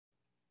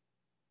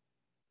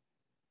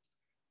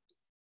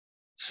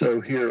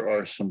 So here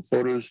are some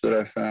photos that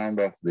I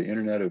found off the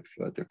internet of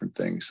different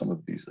things. Some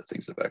of these are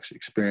things I've actually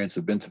experienced.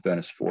 I've been to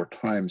Venice 4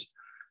 times,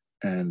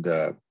 and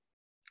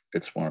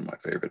it's one of my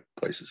favorite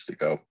places to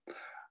go.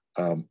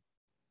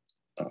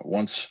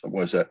 Once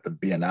was at the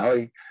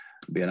Biennale.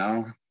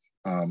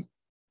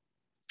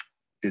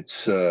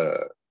 It's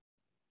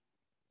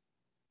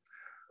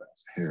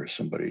here's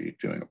somebody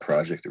doing a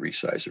project to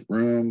resize a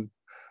room,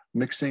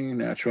 mixing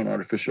natural and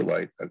artificial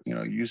light.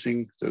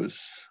 Using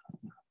those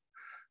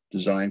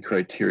design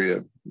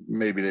criteria.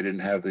 Maybe they didn't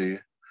have the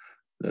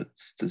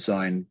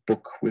design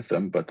book with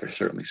them, but they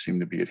certainly seem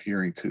to be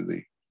adhering to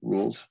the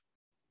rules.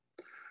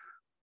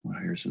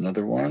 Here's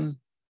another one.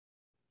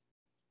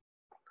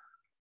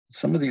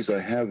 Some of these I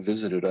have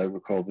visited. I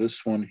recall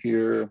this one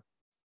here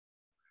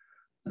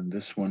and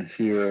this one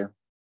here.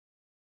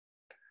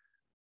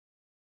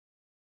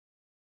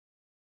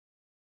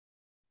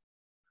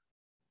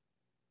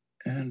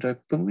 And I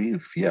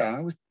believe, yeah,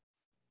 I was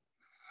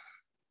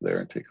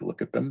there and take a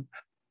look at them.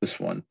 This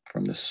one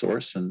from this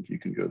source, and you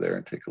can go there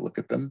and take a look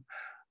at them.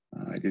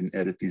 I didn't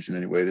edit these in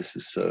any way. This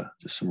is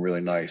just some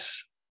really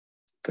nice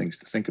things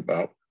to think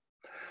about.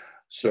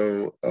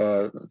 So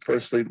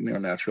firstly,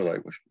 natural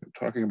light, which we're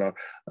talking about.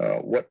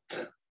 What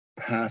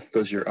path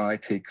does your eye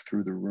take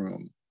through the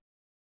room?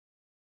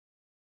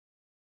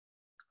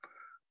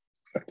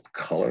 Effect of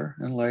color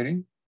and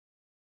lighting.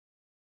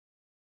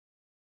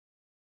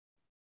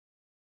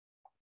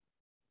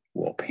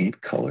 Wall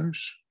paint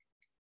colors.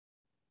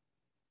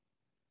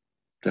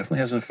 Definitely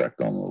has an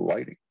effect on the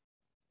lighting.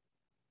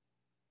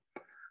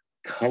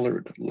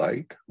 Colored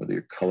light, whether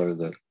you color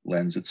the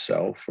lens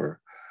itself or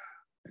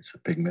it's a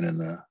pigment in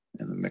the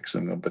in the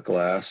mixing of the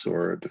glass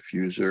or a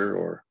diffuser,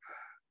 or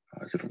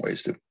different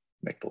ways to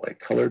make the light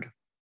colored,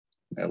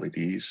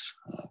 LEDs,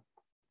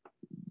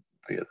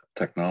 via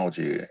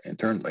technology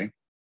internally.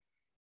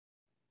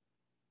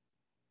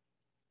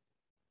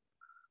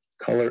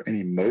 Color and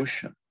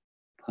emotion.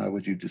 How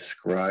would you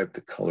describe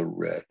the color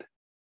red?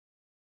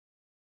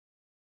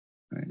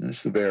 And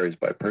this varies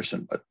by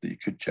person, but you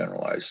could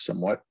generalize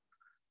somewhat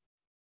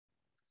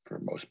for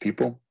most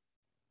people.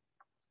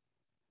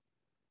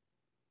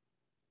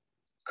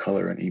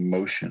 Color and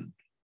emotion.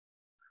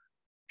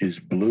 Is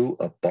blue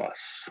a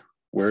bus?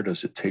 Where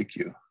does it take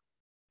you?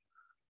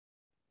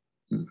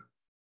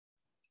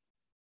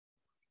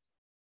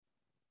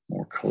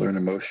 More color and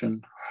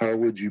emotion. How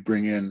would you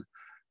bring in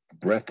a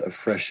breath of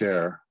fresh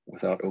air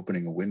without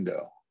opening a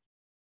window?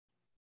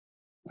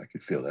 I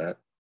could feel that.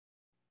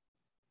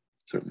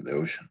 Certainly the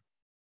ocean.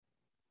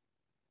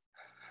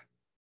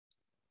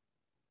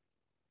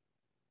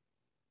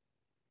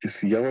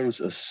 If yellow's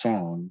a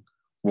song,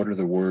 what are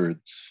the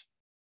words?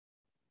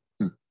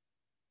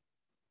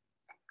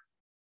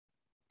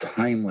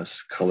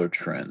 Timeless color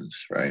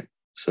trends, right?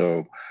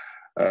 So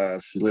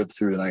if you lived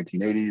through the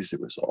 1980s,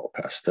 it was all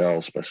pastel,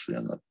 especially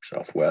in the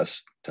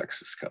Southwest,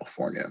 Texas,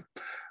 California,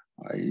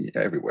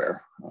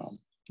 everywhere.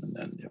 And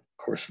then, of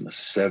course, in the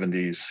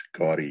 70s,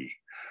 gaudy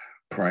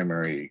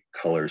primary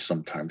colors,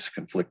 sometimes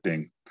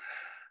conflicting.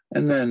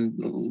 And then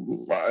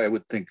I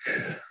would think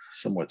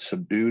somewhat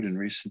subdued in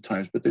recent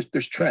times, but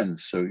there's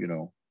trends. So,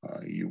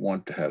 you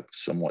want to have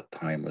somewhat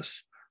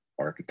timeless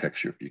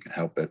architecture if you can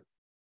help it.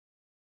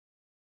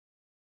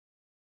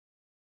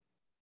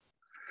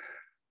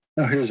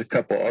 Now, here's a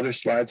couple other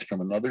slides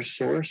from another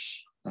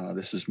source.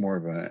 This is more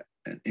of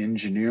an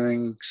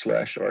engineering /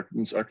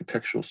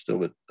 architectural still,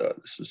 but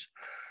this is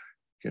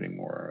getting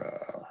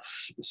more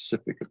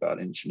specific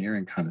about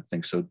engineering kind of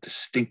thing. So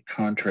distinct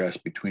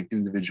contrast between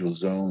individual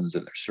zones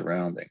and their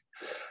surrounding.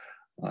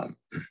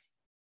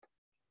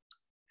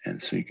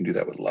 And so you can do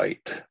that with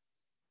light.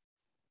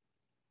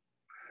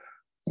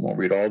 I won't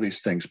read all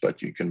these things,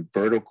 but you can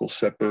vertical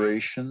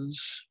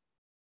separations.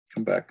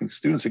 Come back, and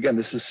students, again,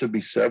 this should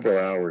be several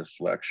hours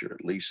lecture,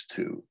 at least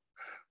 2,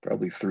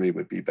 probably 3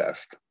 would be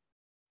best.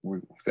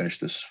 We'll finish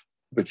this,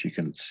 but you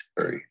can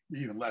very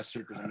even less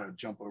here because I'm going to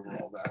jump over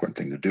all that. Important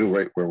thing to do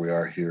right where we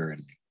are here in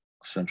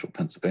central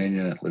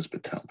Pennsylvania,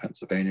 Elizabethtown,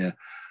 Pennsylvania.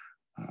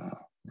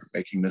 We're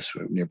making this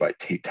nearby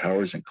Tate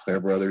Towers and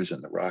Clare Brothers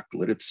and the Rock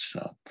Lidditz.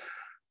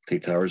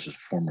 Tate Towers is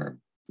former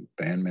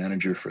band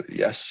manager for the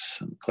Yes,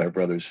 and Clare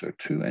Brothers are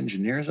 2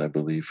 engineers, I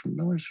believe, from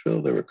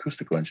Millersville. They were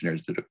acoustical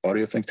engineers, did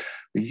audio things.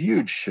 A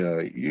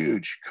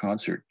huge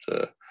concert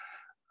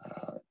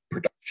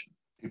production.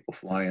 People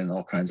fly in,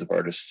 all kinds of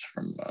artists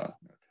from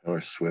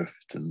Taylor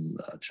Swift and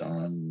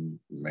John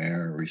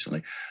Mayer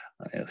recently,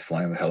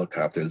 flying the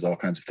helicopter. There's all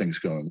kinds of things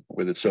going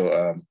with it.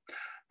 So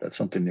that's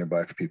something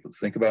nearby for people to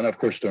think about. And of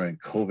course, during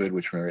COVID,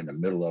 which we're in the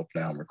middle of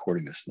now, I'm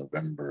recording this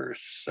November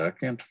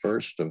 2nd,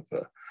 1st of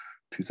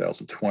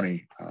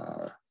 2020,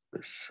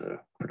 this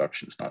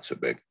production is not so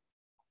big.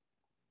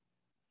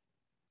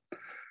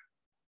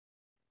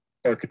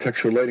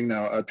 Architectural lighting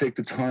now. Take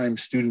the time,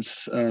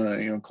 students,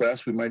 in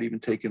class, we might even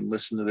take and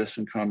listen to this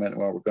and comment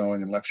while we're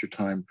going in lecture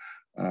time.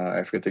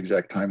 I forget the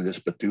exact time of this,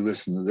 but do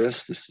listen to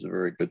this. This is a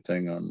very good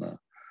thing on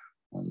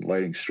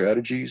lighting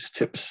strategies,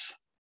 tips,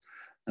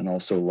 and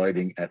also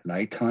lighting at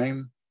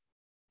nighttime.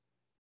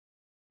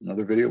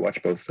 Another video,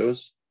 watch both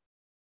those.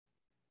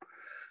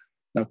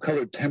 Now,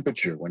 color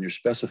temperature, when you're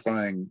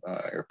specifying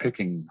or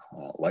picking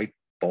light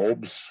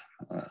bulbs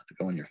to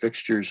go in your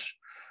fixtures,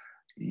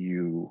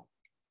 you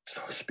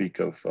speak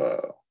of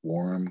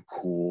warm,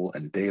 cool,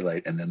 and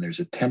daylight, and then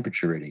there's a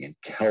temperature rating in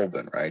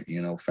Kelvin, right?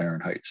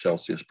 Fahrenheit,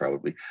 Celsius,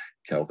 probably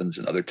Kelvin's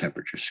another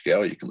temperature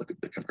scale. You can look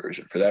at the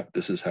conversion for that. But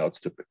this is how it's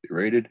typically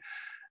rated,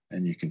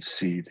 and you can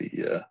see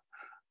the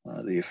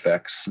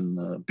effects and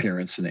the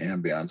appearance and the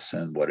ambience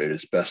and what it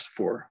is best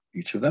for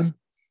each of them.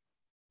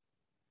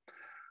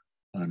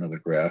 Another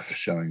graph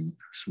showing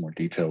some more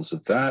details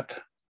of that.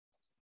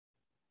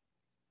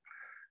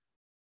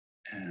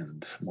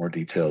 And more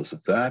details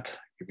of that,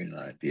 giving an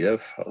idea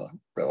of how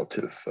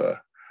relative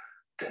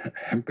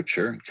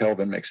temperature in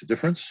Kelvin makes a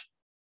difference.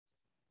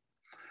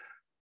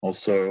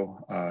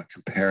 Also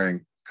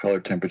comparing color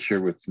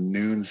temperature with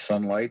noon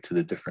sunlight to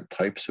the different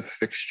types of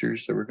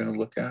fixtures that we're going to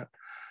look at.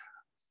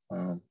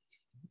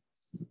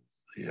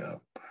 The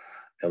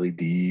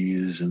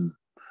LEDs, and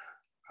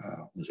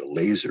there's a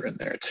laser in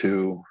there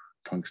too.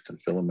 Tungsten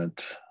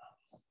filament,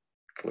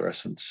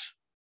 fluorescence.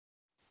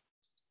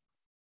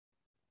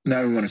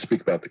 Now we want to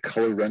speak about the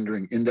color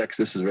rendering index.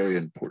 This is very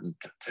important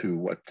to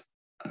what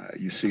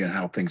you see and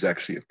how things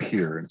actually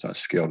appear. And it's on a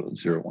scale of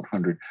 0 to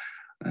 100.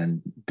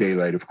 And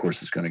daylight, of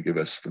course, is going to give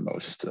us the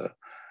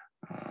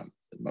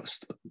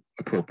most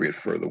appropriate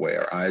for the way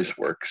our eyes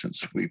work,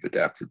 since we've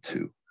adapted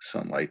to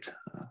sunlight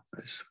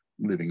as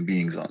living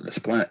beings on this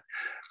planet.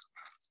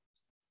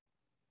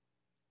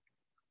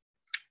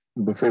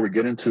 Before we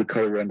get into the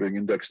color rendering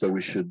index, though, we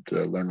should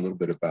learn a little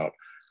bit about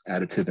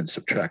additive and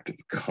subtractive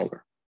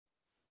color.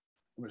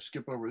 I'm going to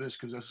skip over this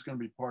because this is going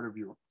to be part of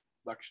your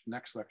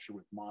next lecture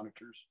with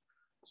monitors.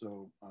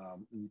 So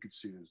and you can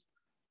see this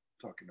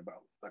talking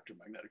about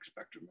electromagnetic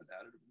spectrum and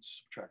additive and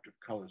subtractive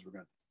colors.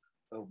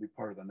 That'll be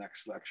part of the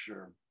next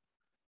lecture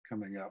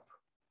coming up.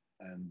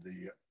 And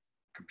the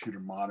computer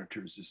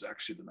monitors is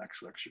actually the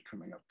next lecture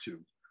coming up too.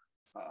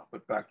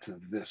 But back to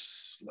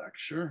this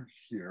lecture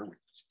here, which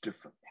is a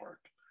different part.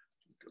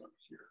 Go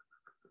here.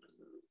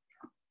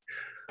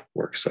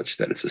 Works such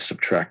that it's a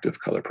subtractive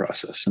color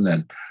process. And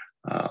then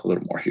a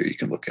little more here, you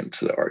can look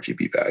into the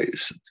RGB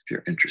values if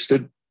you're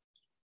interested.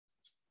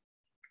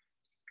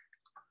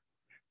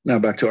 Now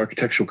back to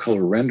architectural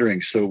color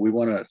rendering. So we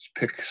want to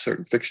pick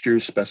certain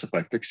fixtures,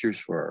 specify fixtures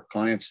for our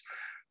clients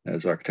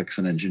as architects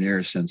and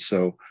engineers. And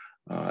so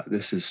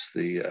this is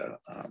the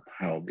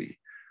how the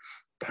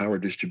power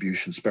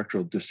distribution,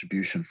 spectral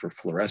distribution for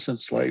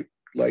fluorescence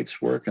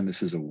lights work. And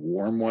this is a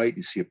warm white.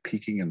 You see it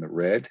peaking in the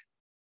red.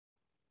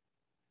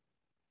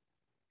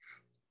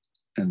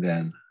 And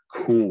then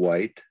cool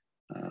white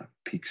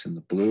peaks in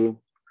the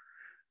blue.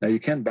 Now you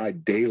can buy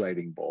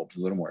daylighting bulbs,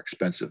 a little more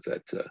expensive,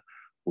 that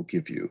will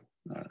give you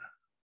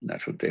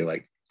natural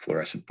daylight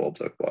fluorescent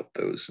bulbs. I've bought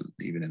those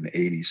even in the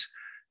 80s,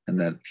 and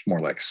then it's more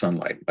like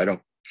sunlight. I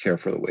don't care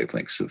for the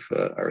wavelengths of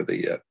or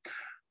the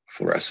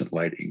fluorescent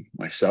lighting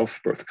myself,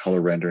 both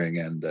color rendering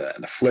and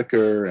the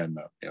flicker, and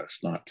you know,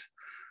 it's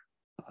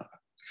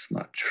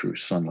not true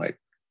sunlight.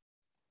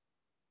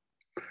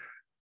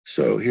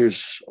 So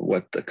here's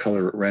what the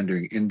color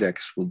rendering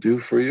index will do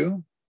for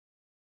you.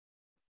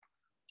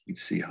 You can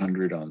see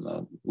 100 on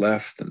the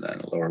left and then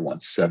a lower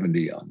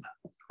 170 on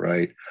the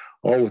right,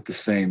 all with the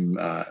same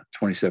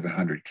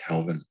 2700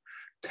 Kelvin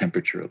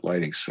temperature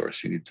lighting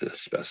source. You need to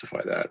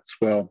specify that as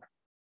well.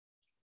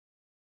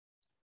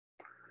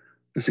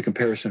 This is a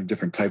comparison of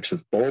different types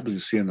of bulbs. You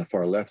see on the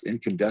far left,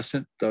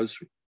 incandescent does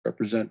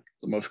represent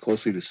the most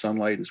closely to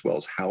sunlight, as well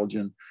as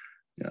halogen.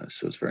 Yeah,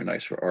 so it's very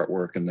nice for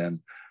artwork. And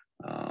then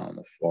on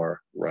the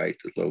far right,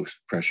 the low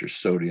pressure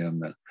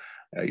sodium.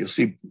 And you'll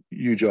see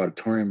huge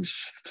auditoriums,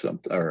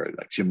 or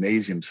like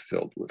gymnasiums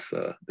filled with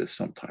this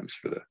sometimes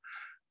for the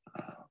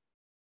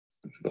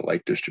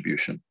light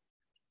distribution.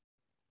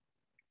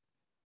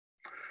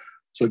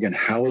 So again,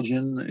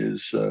 halogen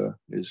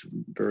is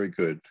very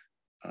good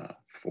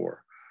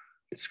for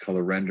its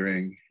color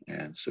rendering,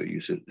 and so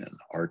use it in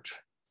art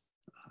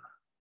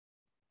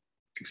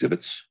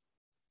exhibits.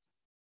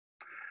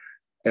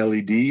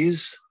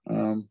 LEDs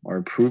are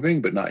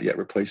improving, but not yet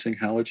replacing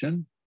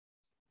halogen.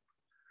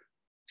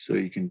 So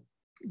you can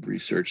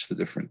research the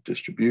different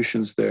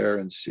distributions there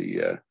and see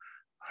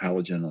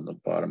halogen on the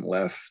bottom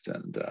left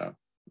and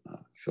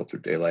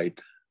filtered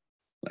daylight,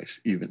 nice,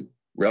 even,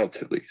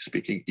 relatively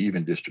speaking,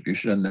 even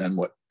distribution, and then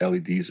what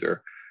LEDs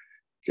are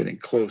getting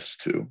close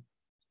to.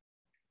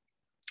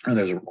 And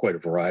there's quite a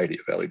variety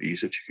of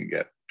LEDs that you can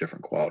get,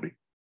 different quality.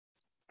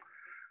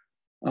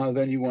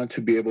 Then you want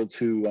to be able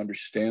to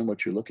understand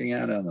what you're looking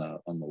at on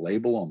the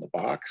label on the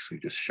box. You're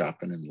just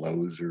shopping in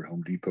Lowe's or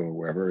Home Depot or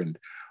wherever,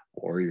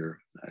 or you're,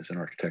 as an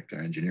architect or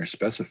engineer,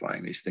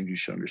 specifying these things. You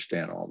should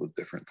understand all the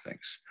different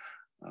things,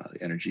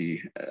 the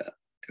energy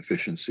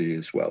efficiency,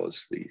 as well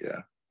as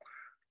the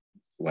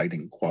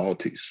lighting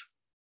qualities.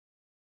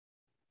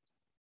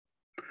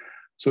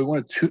 So we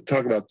want to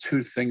talk about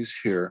two things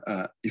here,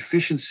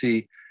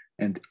 efficiency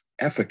and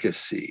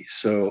efficacy.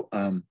 So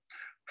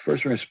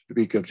first, we're going to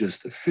speak of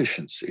just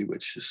efficiency,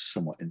 which is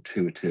somewhat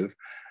intuitive,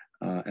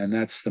 and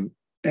that's the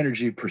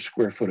energy per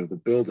square foot of the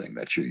building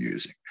that you're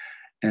using.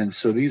 And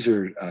so these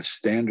are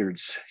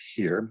standards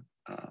here,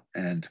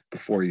 and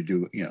before you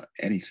do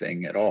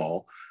anything at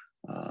all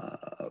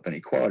of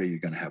any quality, you're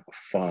going to have a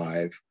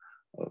 5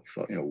 of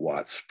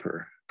watts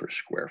per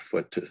square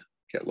foot to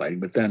get lighting.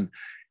 But then,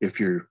 if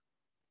you're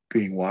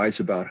being wise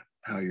about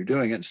how you're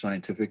doing it,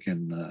 scientific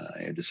and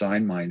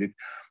design-minded,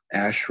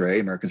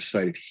 ASHRAE, American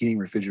Society of Heating,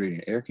 Refrigerating,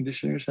 and Air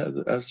Conditioners, has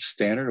a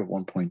standard of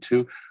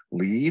 1.2.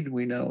 LEED,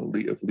 we know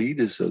LEED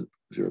is a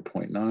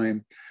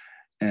 0.9,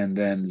 and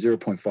then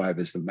 0.5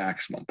 is the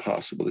maximum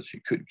possible that you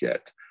could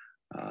get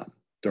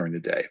during the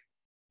day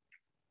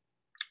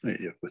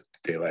with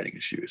daylighting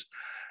is used.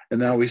 And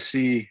now we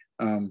see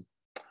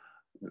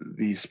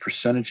these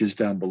percentages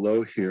down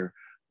below here.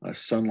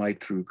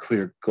 Sunlight through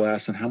clear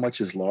glass, and how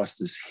much is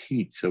lost as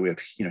heat. So we have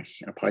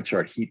a pie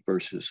chart, heat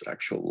versus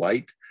actual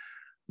light.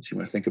 So you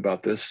want to think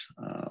about this.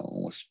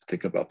 We'll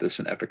think about this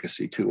in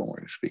efficacy too, when we're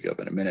going to speak of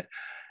in a minute.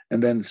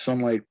 And then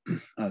sunlight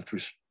through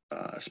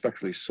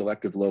spectrally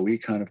selective low E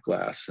kind of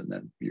glass, and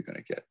then you're going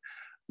to get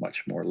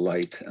much more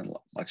light and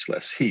much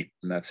less heat.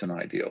 And that's an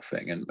ideal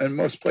thing. And in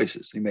most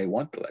places, you may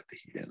want to let the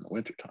heat in the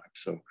wintertime.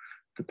 So it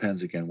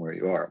depends again where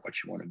you are and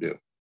what you want to do.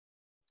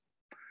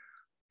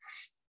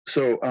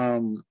 So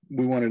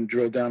we want to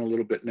drill down a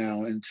little bit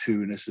now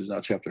into, and this is now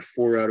chapter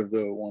 4 out of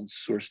the one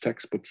source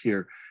textbook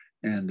here.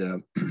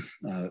 And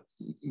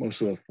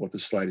most of what the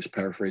slide is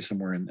paraphrased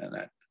somewhere in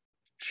that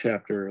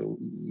chapter,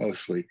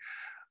 mostly.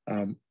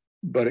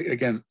 But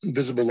again,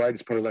 visible light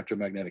is part of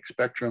electromagnetic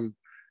spectrum.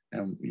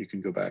 And you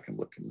can go back and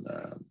look in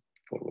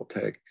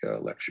photovoltaic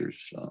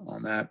lectures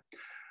on that.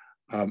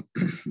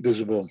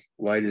 Visible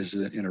light is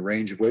in a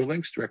range of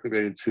wavelengths directly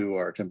related to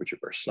our temperature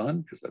of our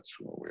sun, because that's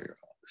where we're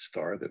the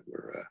star that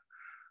we're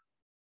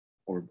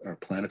or our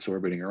planets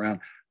orbiting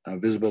around.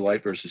 Visible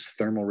light versus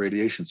thermal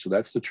radiation. So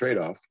that's the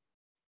trade-off.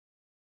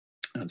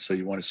 And so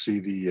you want to see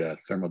the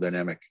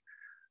thermodynamic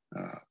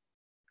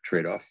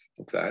trade-off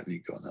of that, and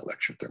you go in that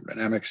lecture,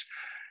 thermodynamics.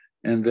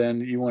 And then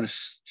you want to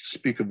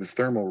speak of the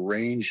thermal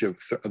range of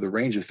the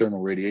range of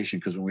thermal radiation,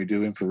 because when we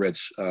do infrared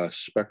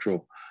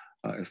spectral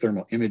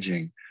thermal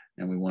imaging,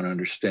 and we want to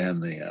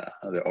understand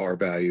the R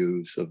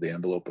values of the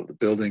envelope of the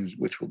buildings,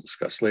 which we'll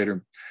discuss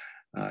later,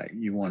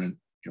 you want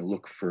to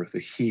look for the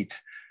heat.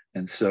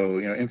 And so,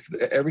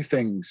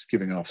 everything's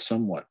giving off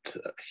somewhat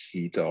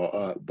heat,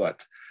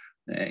 but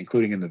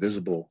including in the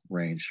visible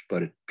range,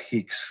 but it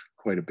peaks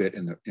quite a bit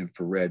in the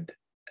infrared,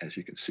 as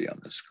you can see on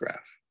this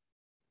graph.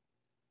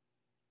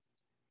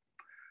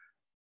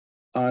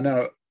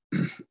 Now,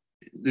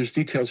 there's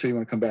details here you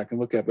want to come back and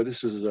look at, but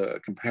this is a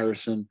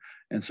comparison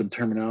and some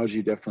terminology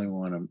you definitely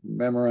want to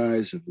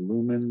memorize. Of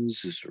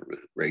lumens is the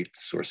rate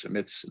the source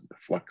emits, and the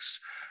flux,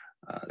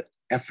 the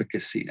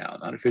efficacy now,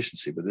 not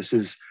efficiency, but this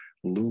is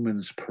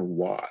lumens per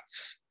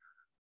watts.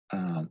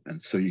 And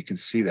so you can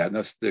see that.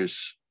 And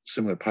there's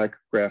similar pie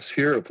graphs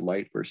here of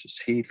light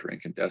versus heat for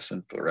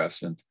incandescent,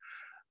 fluorescent.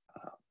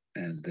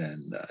 And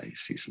then you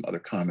see some other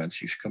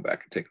comments you should come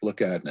back and take a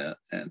look at,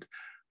 and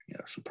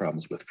some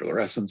problems with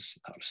fluorescence,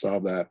 how to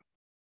solve that.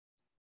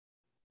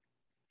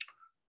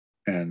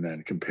 And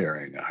then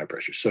comparing high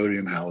pressure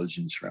sodium,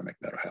 halogens, ceramic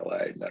metal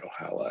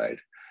halide,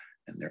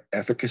 and their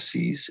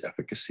efficacies,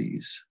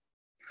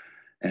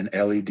 and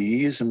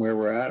LEDs and where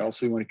we're at.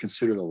 Also, you want to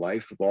consider the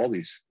life of all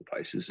these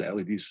devices. The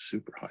LEDs are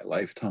super high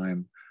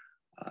lifetime.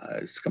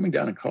 It's coming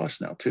down in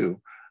cost now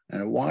too,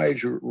 and a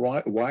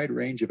wide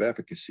range of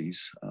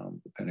efficacies,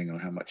 depending on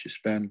how much you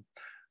spend,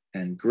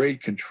 and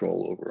great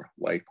control over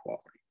light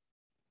quality.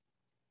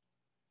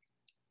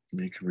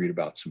 And you can read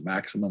about some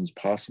maximums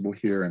possible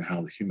here and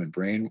how the human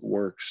brain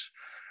works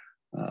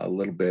a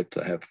little bit.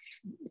 I have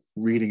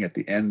reading at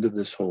the end of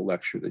this whole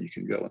lecture that you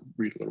can go and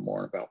read a little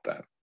more about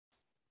that.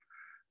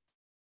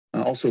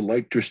 Also,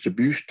 light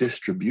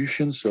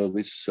distribution. So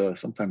this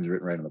sometimes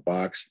written right on the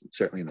box,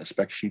 certainly in the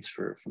spec sheets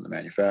from the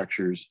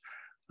manufacturers.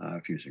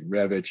 If you're using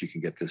Revit, you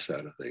can get this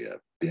out of the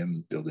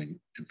BIM, Building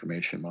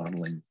Information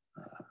Modeling,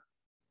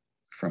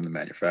 from the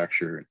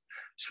manufacturer, and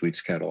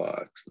Suites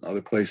catalogs and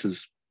other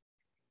places.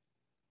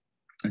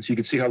 And so you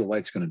can see how the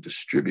light's going to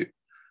distribute.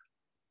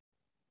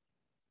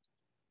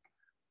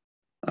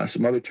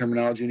 Some other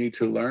terminology you need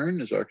to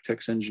learn as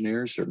architects,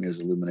 engineers, certainly as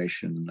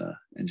illumination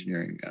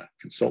engineering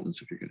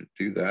consultants, if you're going to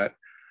do that.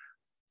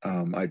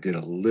 I did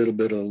a little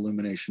bit of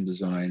illumination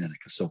design in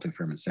a consulting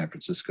firm in San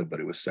Francisco, but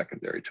it was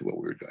secondary to what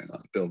we were doing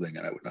on the building,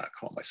 and I would not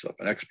call myself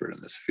an expert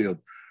in this field,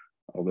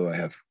 although I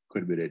have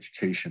quite a bit of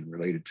education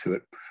related to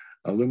it.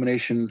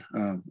 Illumination,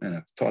 and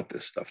I've taught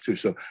this stuff too.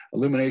 So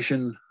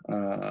illumination,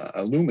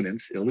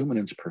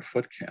 illuminance per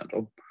foot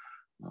candle,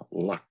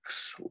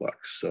 lux.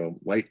 So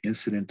light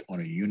incident on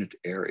a unit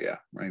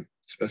area, right?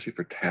 Especially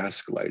for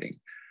task lighting.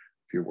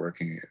 If you're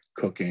working, you're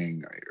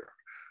cooking, or you're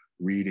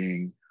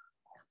reading,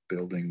 or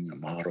building a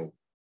model,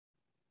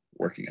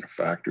 working in a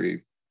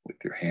factory with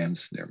your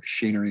hands and their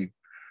machinery.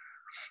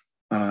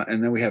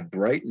 And then we have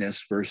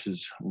brightness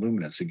versus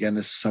luminance. Again,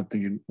 this is something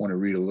you want to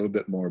read a little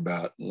bit more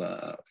about,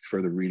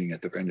 further reading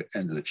at the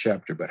end of the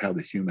chapter, about how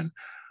the human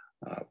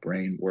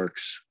brain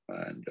works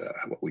and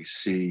what we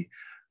see.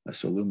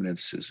 So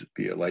luminance is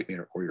via light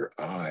meter or your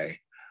eye,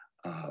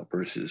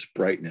 versus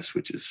brightness,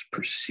 which is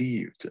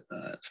perceived.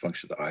 It's a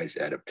function of the eye's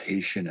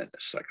adaptation and the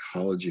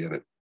psychology of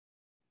it.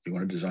 You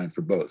want to design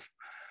for both.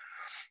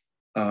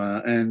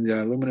 And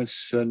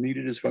luminance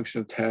needed is a function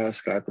of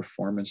task, eye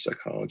performance,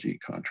 psychology,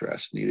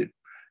 contrast needed.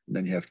 And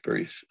then you have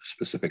very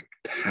specific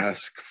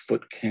task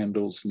foot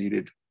candles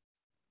needed.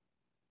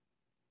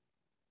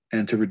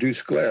 And to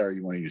reduce glare,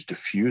 you want to use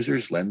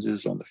diffusers,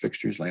 lenses on the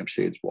fixtures,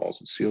 lampshades, walls,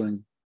 and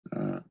ceiling,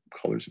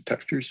 colors and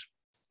textures.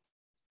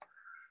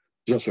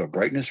 There's also a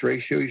brightness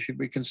ratio you should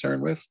be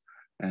concerned with,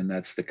 and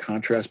that's the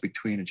contrast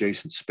between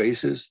adjacent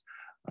spaces.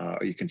 Or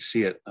you can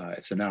see it,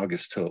 it's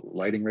analogous to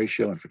lighting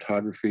ratio in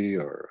photography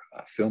or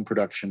film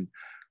production,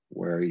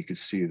 where you can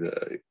see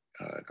the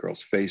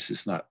girl's face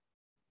is not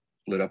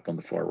lit up on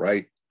the far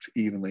right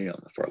evenly, on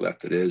the far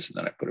left it is. And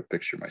then I put a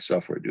picture of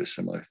myself where I do a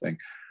similar thing,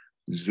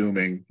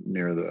 zooming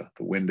near the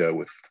window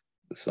with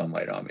the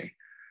sunlight on me,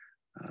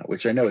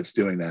 which I know it's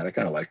doing that. I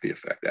kind of like the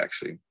effect,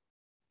 actually.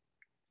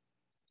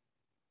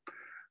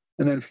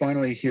 And then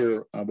finally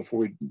here, before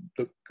we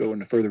go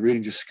into further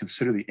reading, just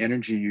consider the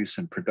energy use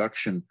and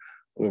production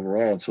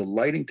overall. And so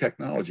lighting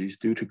technologies,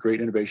 due to great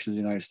innovations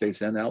in the United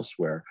States and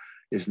elsewhere,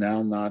 is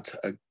now not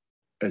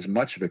as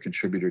much of a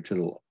contributor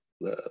to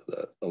the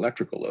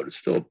electrical load. It's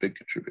still a big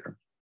contributor.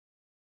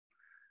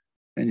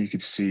 And you can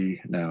see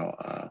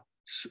now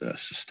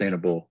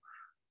sustainable,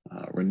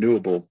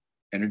 renewable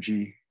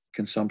energy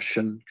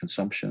consumption.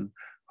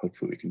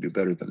 Hopefully we can do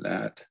better than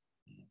that.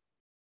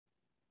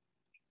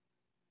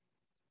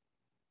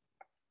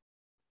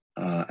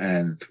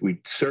 And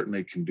we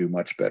certainly can do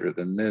much better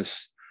than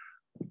this.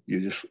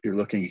 You're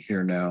looking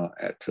here now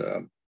at,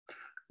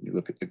 you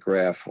look at the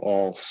graph,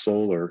 all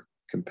solar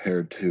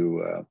compared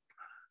to,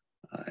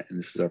 and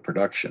this is our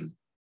production,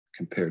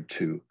 compared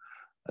to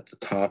at the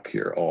top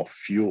here, all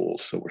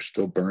fuels. So we're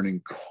still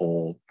burning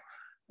coal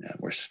and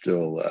we're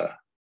still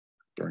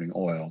burning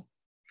oil.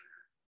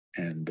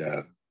 And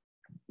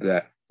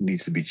that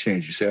needs to be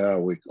changed. You say, oh,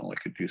 we only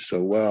could do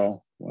so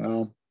well.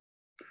 Well,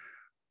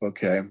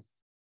 okay.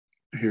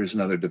 Here's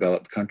another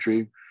developed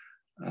country.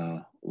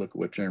 Look at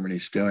what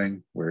Germany's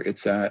doing, where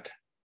it's at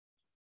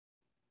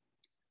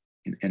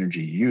in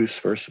energy use,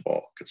 first of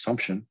all,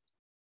 consumption,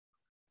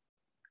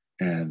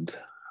 and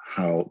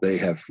how they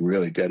have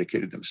really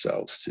dedicated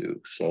themselves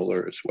to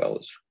solar as well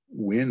as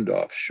wind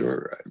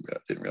offshore. I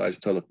didn't realize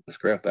until I looked at this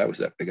graph that was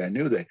that big. I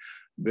knew they'd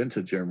been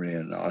to Germany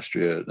and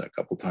Austria a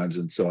couple of times,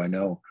 and so I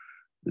know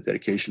the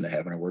dedication they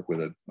have. And I work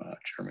with a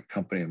German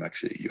company. I'm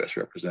actually a U.S.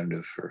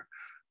 representative for,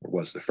 or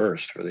was the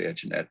first for the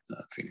EdgeNet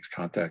Phoenix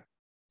Contact.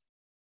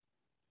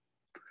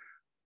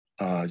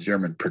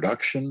 German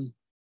production,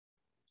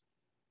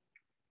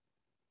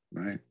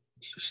 right?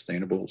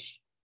 Sustainables,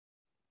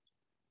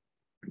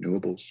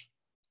 renewables.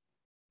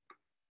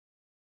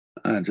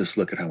 And just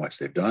look at how much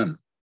they've done.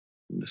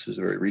 And this is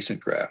a very recent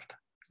graph.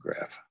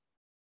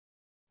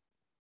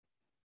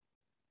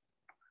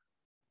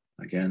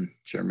 Again,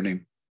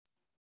 Germany.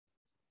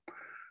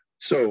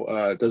 So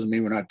it doesn't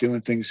mean we're not doing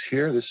things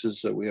here. This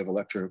is, we have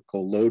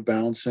electrical load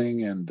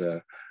balancing, and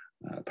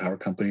power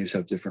companies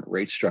have different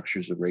rate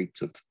structures, the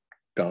rates of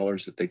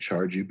dollars that they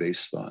charge you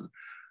based on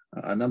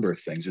a number of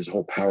things. There's a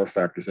whole power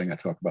factor thing I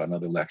talk about in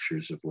other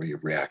lectures of where you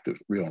have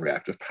real and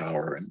reactive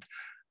power, and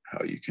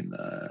how you can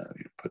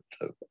put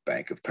a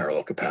bank of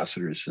parallel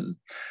capacitors in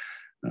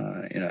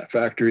a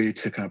factory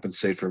to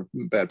compensate for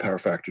bad power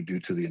factor due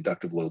to the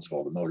inductive loads of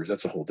all the motors.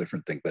 That's a whole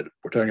different thing. But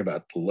we're talking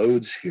about the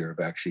loads here of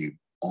actually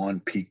on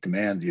peak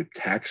demand. You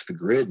tax the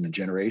grid and the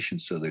generation,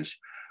 so there's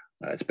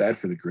it's bad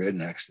for the grid,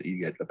 and actually you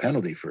get a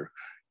penalty for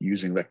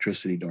using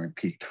electricity during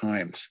peak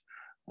times.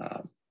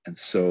 And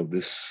so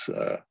this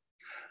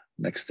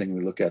next thing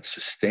we look at,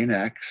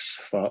 Sustainax,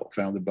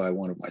 founded by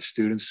one of my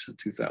students in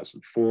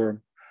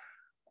 2004.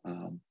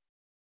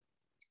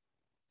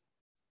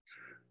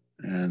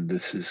 And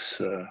this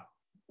is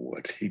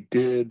what he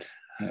did.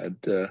 Had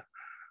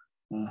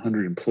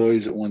 100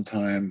 employees at one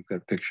time. Got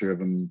a picture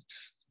of him.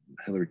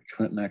 Hillary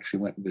Clinton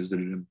actually went and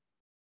visited him.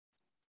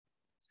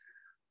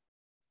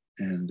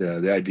 And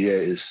the idea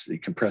is you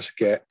compress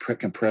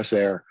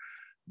air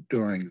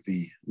during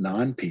the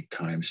non-peak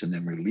times and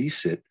then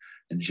release it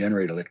and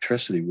generate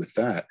electricity with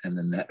that. And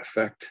the net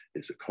effect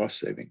is a cost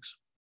savings.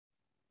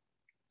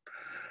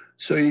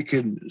 So you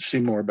can see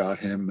more about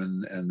him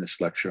and this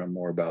lecture and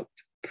more about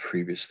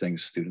previous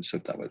things students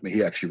have done with me.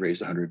 He actually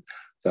raised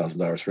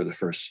 $100,000 for the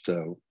first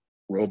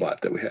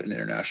robot that we had in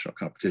international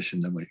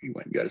competition. Then when he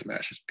went and got his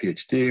master's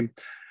PhD,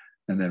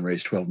 and then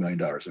raised $12 million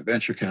in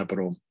venture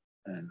capital,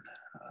 and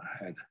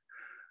had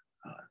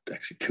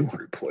actually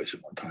 200 employees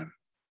at one time.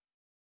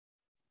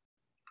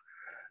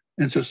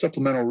 And so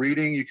supplemental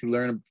reading, you can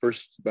learn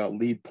first about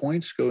lead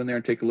points. Go in there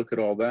and take a look at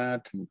all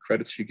that and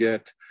credits you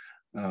get.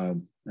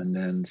 And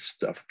then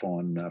stuff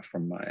on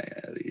from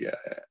the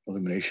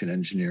illumination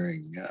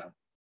engineering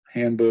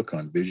handbook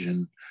on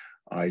vision,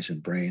 eyes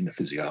and brain, the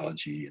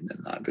physiology, and then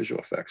non-visual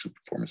effects and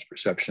performance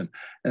perception.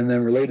 And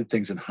then related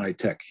things in high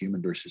tech,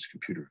 human versus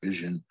computer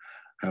vision,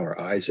 how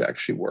our eyes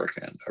actually work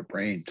and our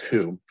brain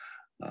too,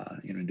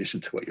 in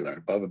addition to what you learn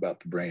above about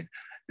the brain.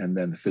 And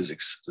then the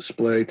physics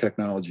display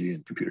technology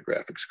and computer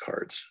graphics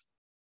cards.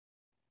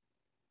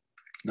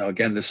 Now,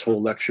 again, this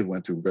whole lecture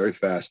went through very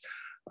fast.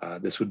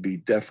 This would be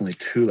definitely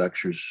 2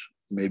 lectures,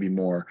 maybe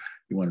more.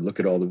 You want to look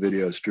at all the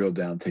videos, drill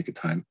down, take a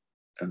time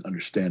and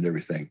understand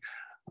everything.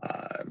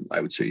 I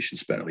would say you should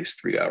spend at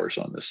least 3 hours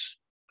on this.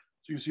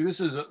 So you see,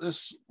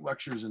 this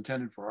lecture is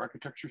intended for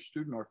architecture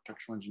student,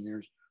 architectural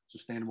engineers,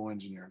 sustainable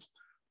engineers,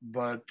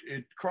 but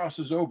it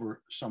crosses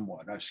over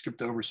somewhat. I've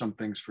skipped over some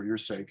things for your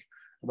sake,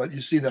 but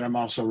you see that I'm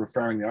also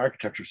referring the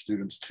architecture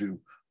students to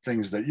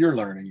things that you're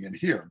learning in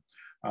here,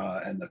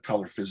 and the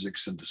color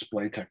physics and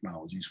display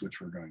technologies,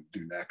 which we're going to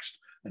do next,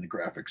 and the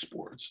graphics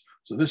boards.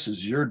 So this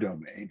is your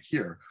domain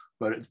here,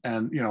 but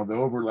and you know the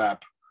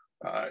overlap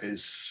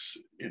is,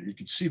 you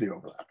can see the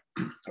overlap,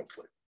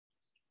 hopefully.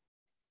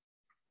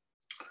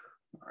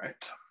 All right,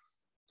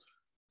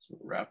 so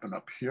we're wrapping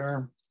up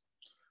here.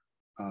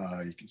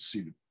 You can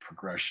see the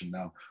progression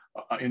now.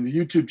 In the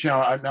YouTube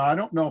channel, I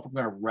don't know if I'm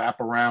going to wrap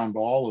around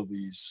all of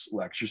these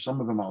lectures.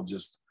 Some of them I'll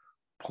just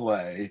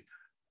play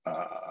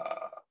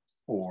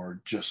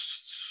or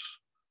just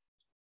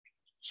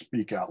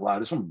speak out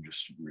loud. Some of them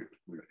just really,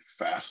 really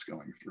fast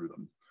going through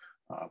them.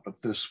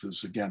 But this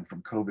was, again,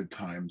 from COVID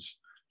times.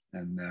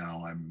 And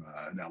now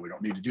now we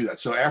don't need to do that.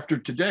 So after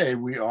today,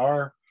 we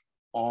are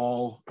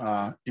all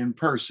in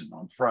person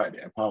on Friday.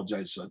 I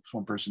apologize if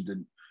one person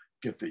didn't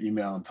get the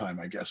email in time,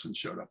 I guess, and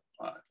showed up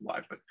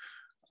live. But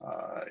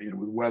you know,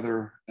 with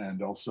weather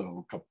and also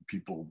a couple of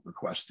people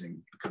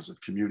requesting because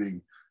of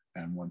commuting,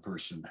 and one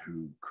person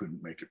who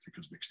couldn't make it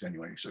because of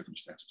extenuating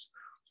circumstances.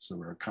 So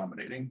we're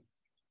accommodating.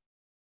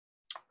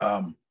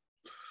 So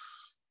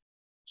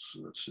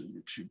that's a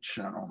YouTube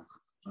channel.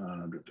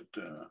 And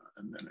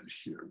then in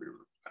here, we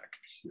were back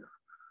here.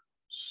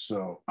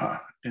 So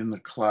in the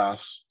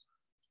class,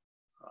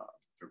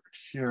 over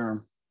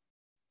here,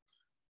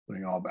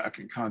 putting all back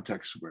in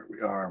context where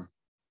we are,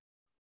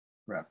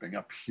 wrapping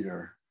up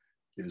here,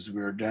 is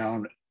we're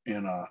down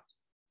in a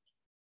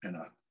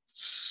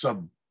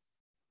subgroup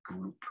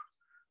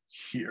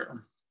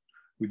here.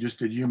 We just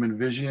did human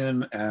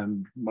vision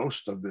and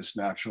most of this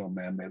natural and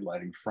man-made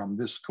lighting from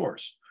this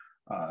course.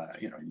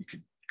 You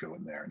could go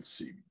in there and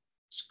see,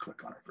 just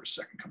click on it for a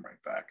second, come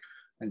right back,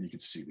 and you can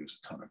see there's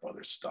a ton of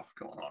other stuff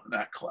going on in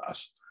that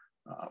class.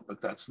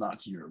 But that's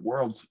not your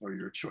world or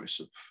your choice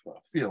of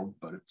field,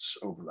 but it's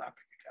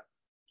overlapping again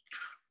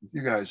with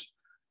you guys.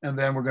 And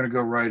then we're going to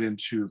go right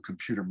into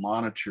computer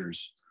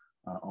monitors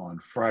on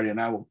Friday, and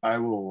I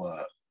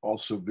will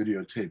also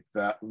videotape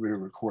that,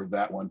 record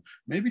that one,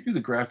 maybe do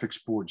the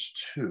graphics boards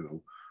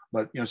too.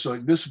 But so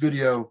this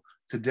video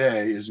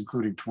today is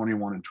including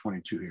 21 and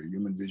 22 here,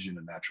 human vision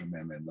and natural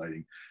man-made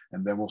lighting.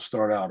 And then we'll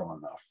start out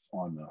on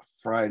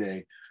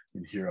Friday.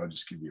 And here, I'll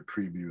just give you a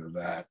preview of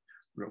that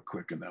real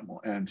quick, and then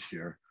we'll end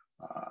here.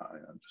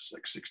 Just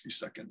like 60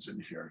 seconds in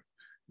here.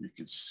 You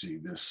can see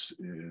this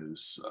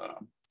is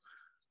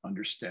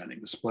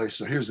understanding display.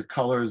 So here's the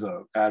color,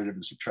 the additive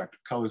and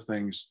subtractive color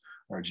things,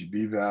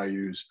 RGB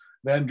values,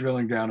 then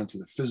drilling down into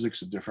the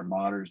physics of different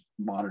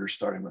monitors,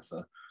 starting with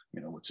the,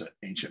 what's an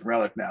ancient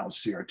relic now,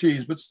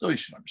 CRTs, but still you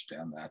should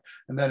understand that.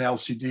 And then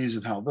LCDs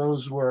and how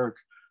those work,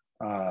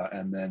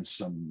 and then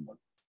some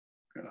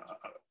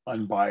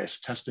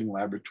unbiased testing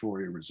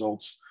laboratory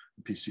results,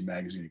 PC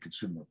Magazine and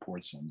Consumer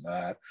Reports on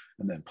that,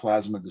 and then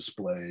plasma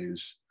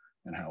displays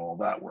and how all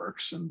that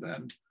works, and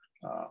then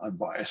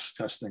unbiased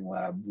testing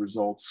lab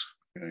results,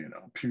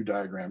 Pew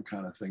diagram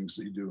kind of things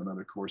that you do in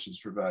other courses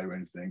for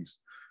evaluating things.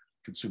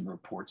 Consumer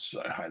Reports,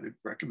 I highly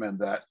recommend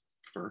that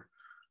for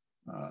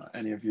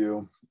any of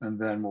you. And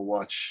then we'll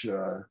watch,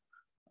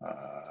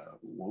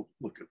 we'll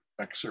look at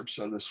excerpts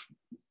of this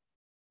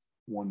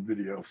one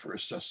video for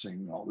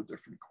assessing all the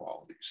different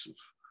qualities of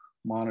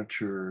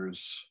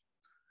monitors,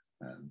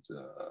 and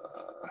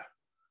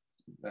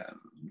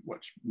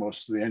what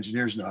most of the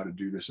engineers know how to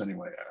do this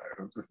anyway,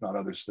 if not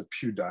others, the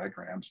Pew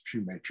diagrams,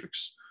 Pew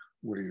matrix,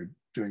 where you're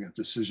doing a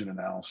decision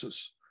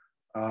analysis.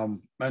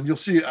 And you'll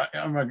see,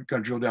 I'm not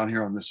going to drill down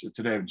here on this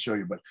today and show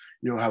you, but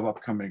you'll have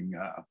upcoming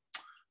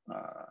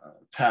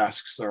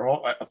tasks. They're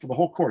all, for the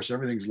whole course,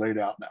 everything's laid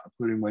out now,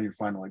 including when your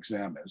final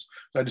exam is.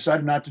 So I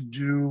decided not to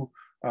do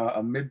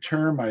a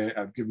midterm.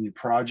 I've given you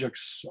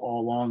projects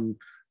all along,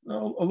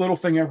 a little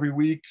thing every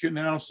week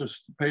now, so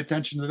pay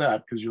attention to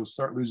that, because you'll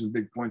start losing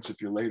big points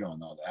if you're late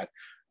on all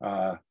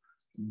that.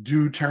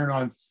 Do turn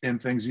on in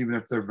things even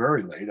if they're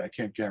very late. I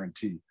can't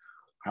guarantee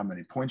how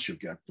many points you'll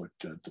get, but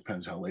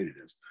depends how late it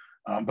is.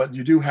 But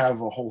you do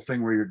have a whole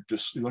thing where you're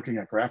just looking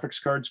at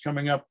graphics cards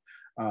coming up,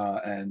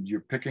 and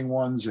you're picking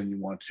ones and you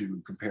want to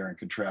compare and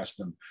contrast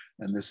them.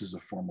 And this is a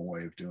formal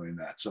way of doing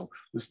that. So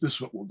this is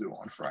what we'll do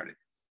on Friday.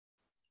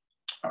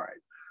 All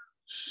right.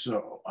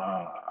 So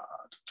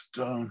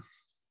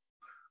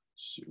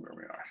see where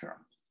we are here.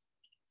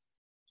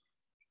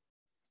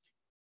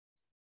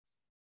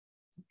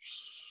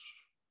 Oops.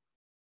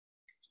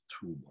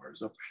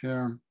 Toolbars up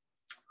here.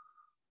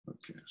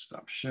 Okay,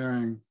 stop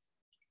sharing.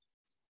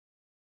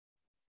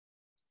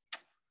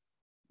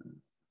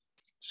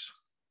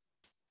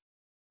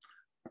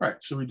 All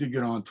right, so we did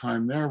get on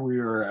time there. We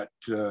are at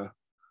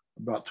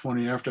about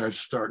 20 after. I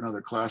start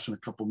another class in a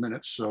couple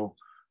minutes. So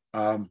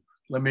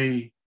let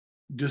me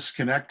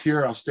disconnect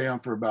here. I'll stay on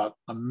for about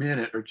a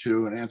minute or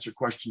two and answer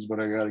questions, but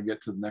I got to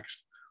get to the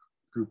next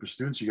group of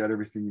students. You got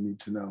everything you need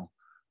to know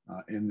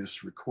in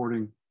this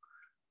recording.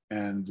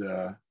 And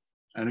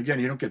again,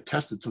 you don't get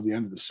tested till the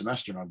end of the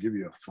semester, and I'll give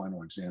you a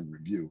final exam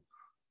review.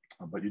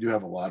 But you do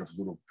have a lot of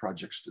little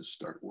projects to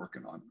start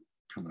working on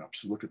coming up.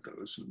 So look at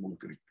those, and we'll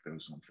look at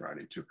those on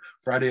Friday too.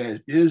 Friday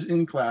is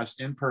in class,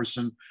 in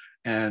person,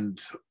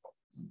 and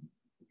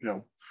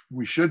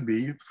we should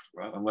be,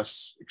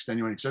 unless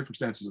extenuating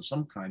circumstances of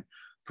some kind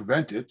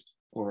prevent it,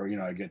 or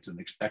I get to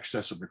an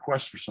excess of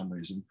requests for some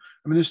reason.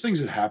 I mean, there's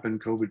things that happen.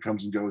 COVID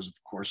comes and goes, of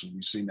course, as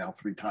we've seen now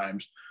 3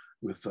 times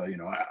with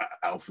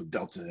Alpha,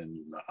 Delta,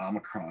 and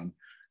Omicron,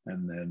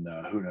 and then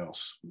who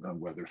knows,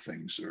 weather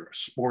things or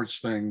sports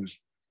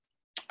things.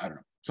 I don't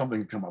know. Something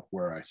can come up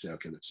where I say,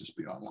 okay, let's just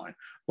be online.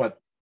 But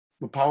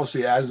the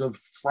policy as of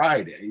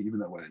Friday, even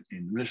though I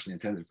initially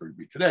intended for it to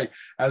be today,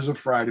 as of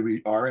Friday,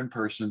 we are in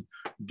person.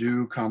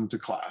 Do come to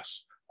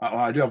class.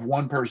 I do have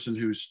one person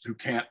who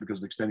can't because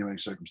of extenuating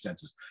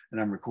circumstances,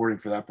 and I'm recording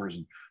for that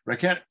person. But I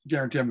can't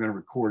guarantee I'm going to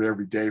record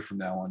every day from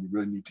now on. You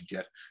really need to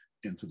get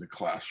into the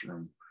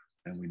classroom,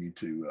 and we need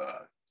to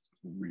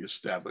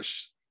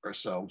reestablish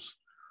ourselves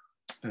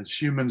as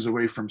humans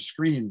away from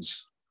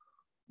screens.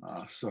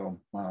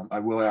 So I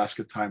will ask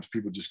at times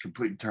people just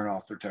completely turn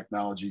off their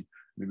technology.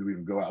 Maybe we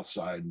even go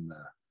outside, and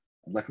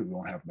luckily we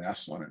won't have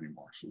masks on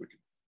anymore, so we can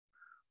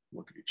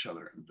look at each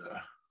other and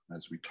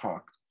as we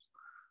talk.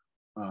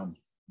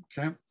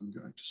 Okay, I'm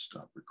going to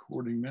stop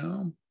recording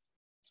now.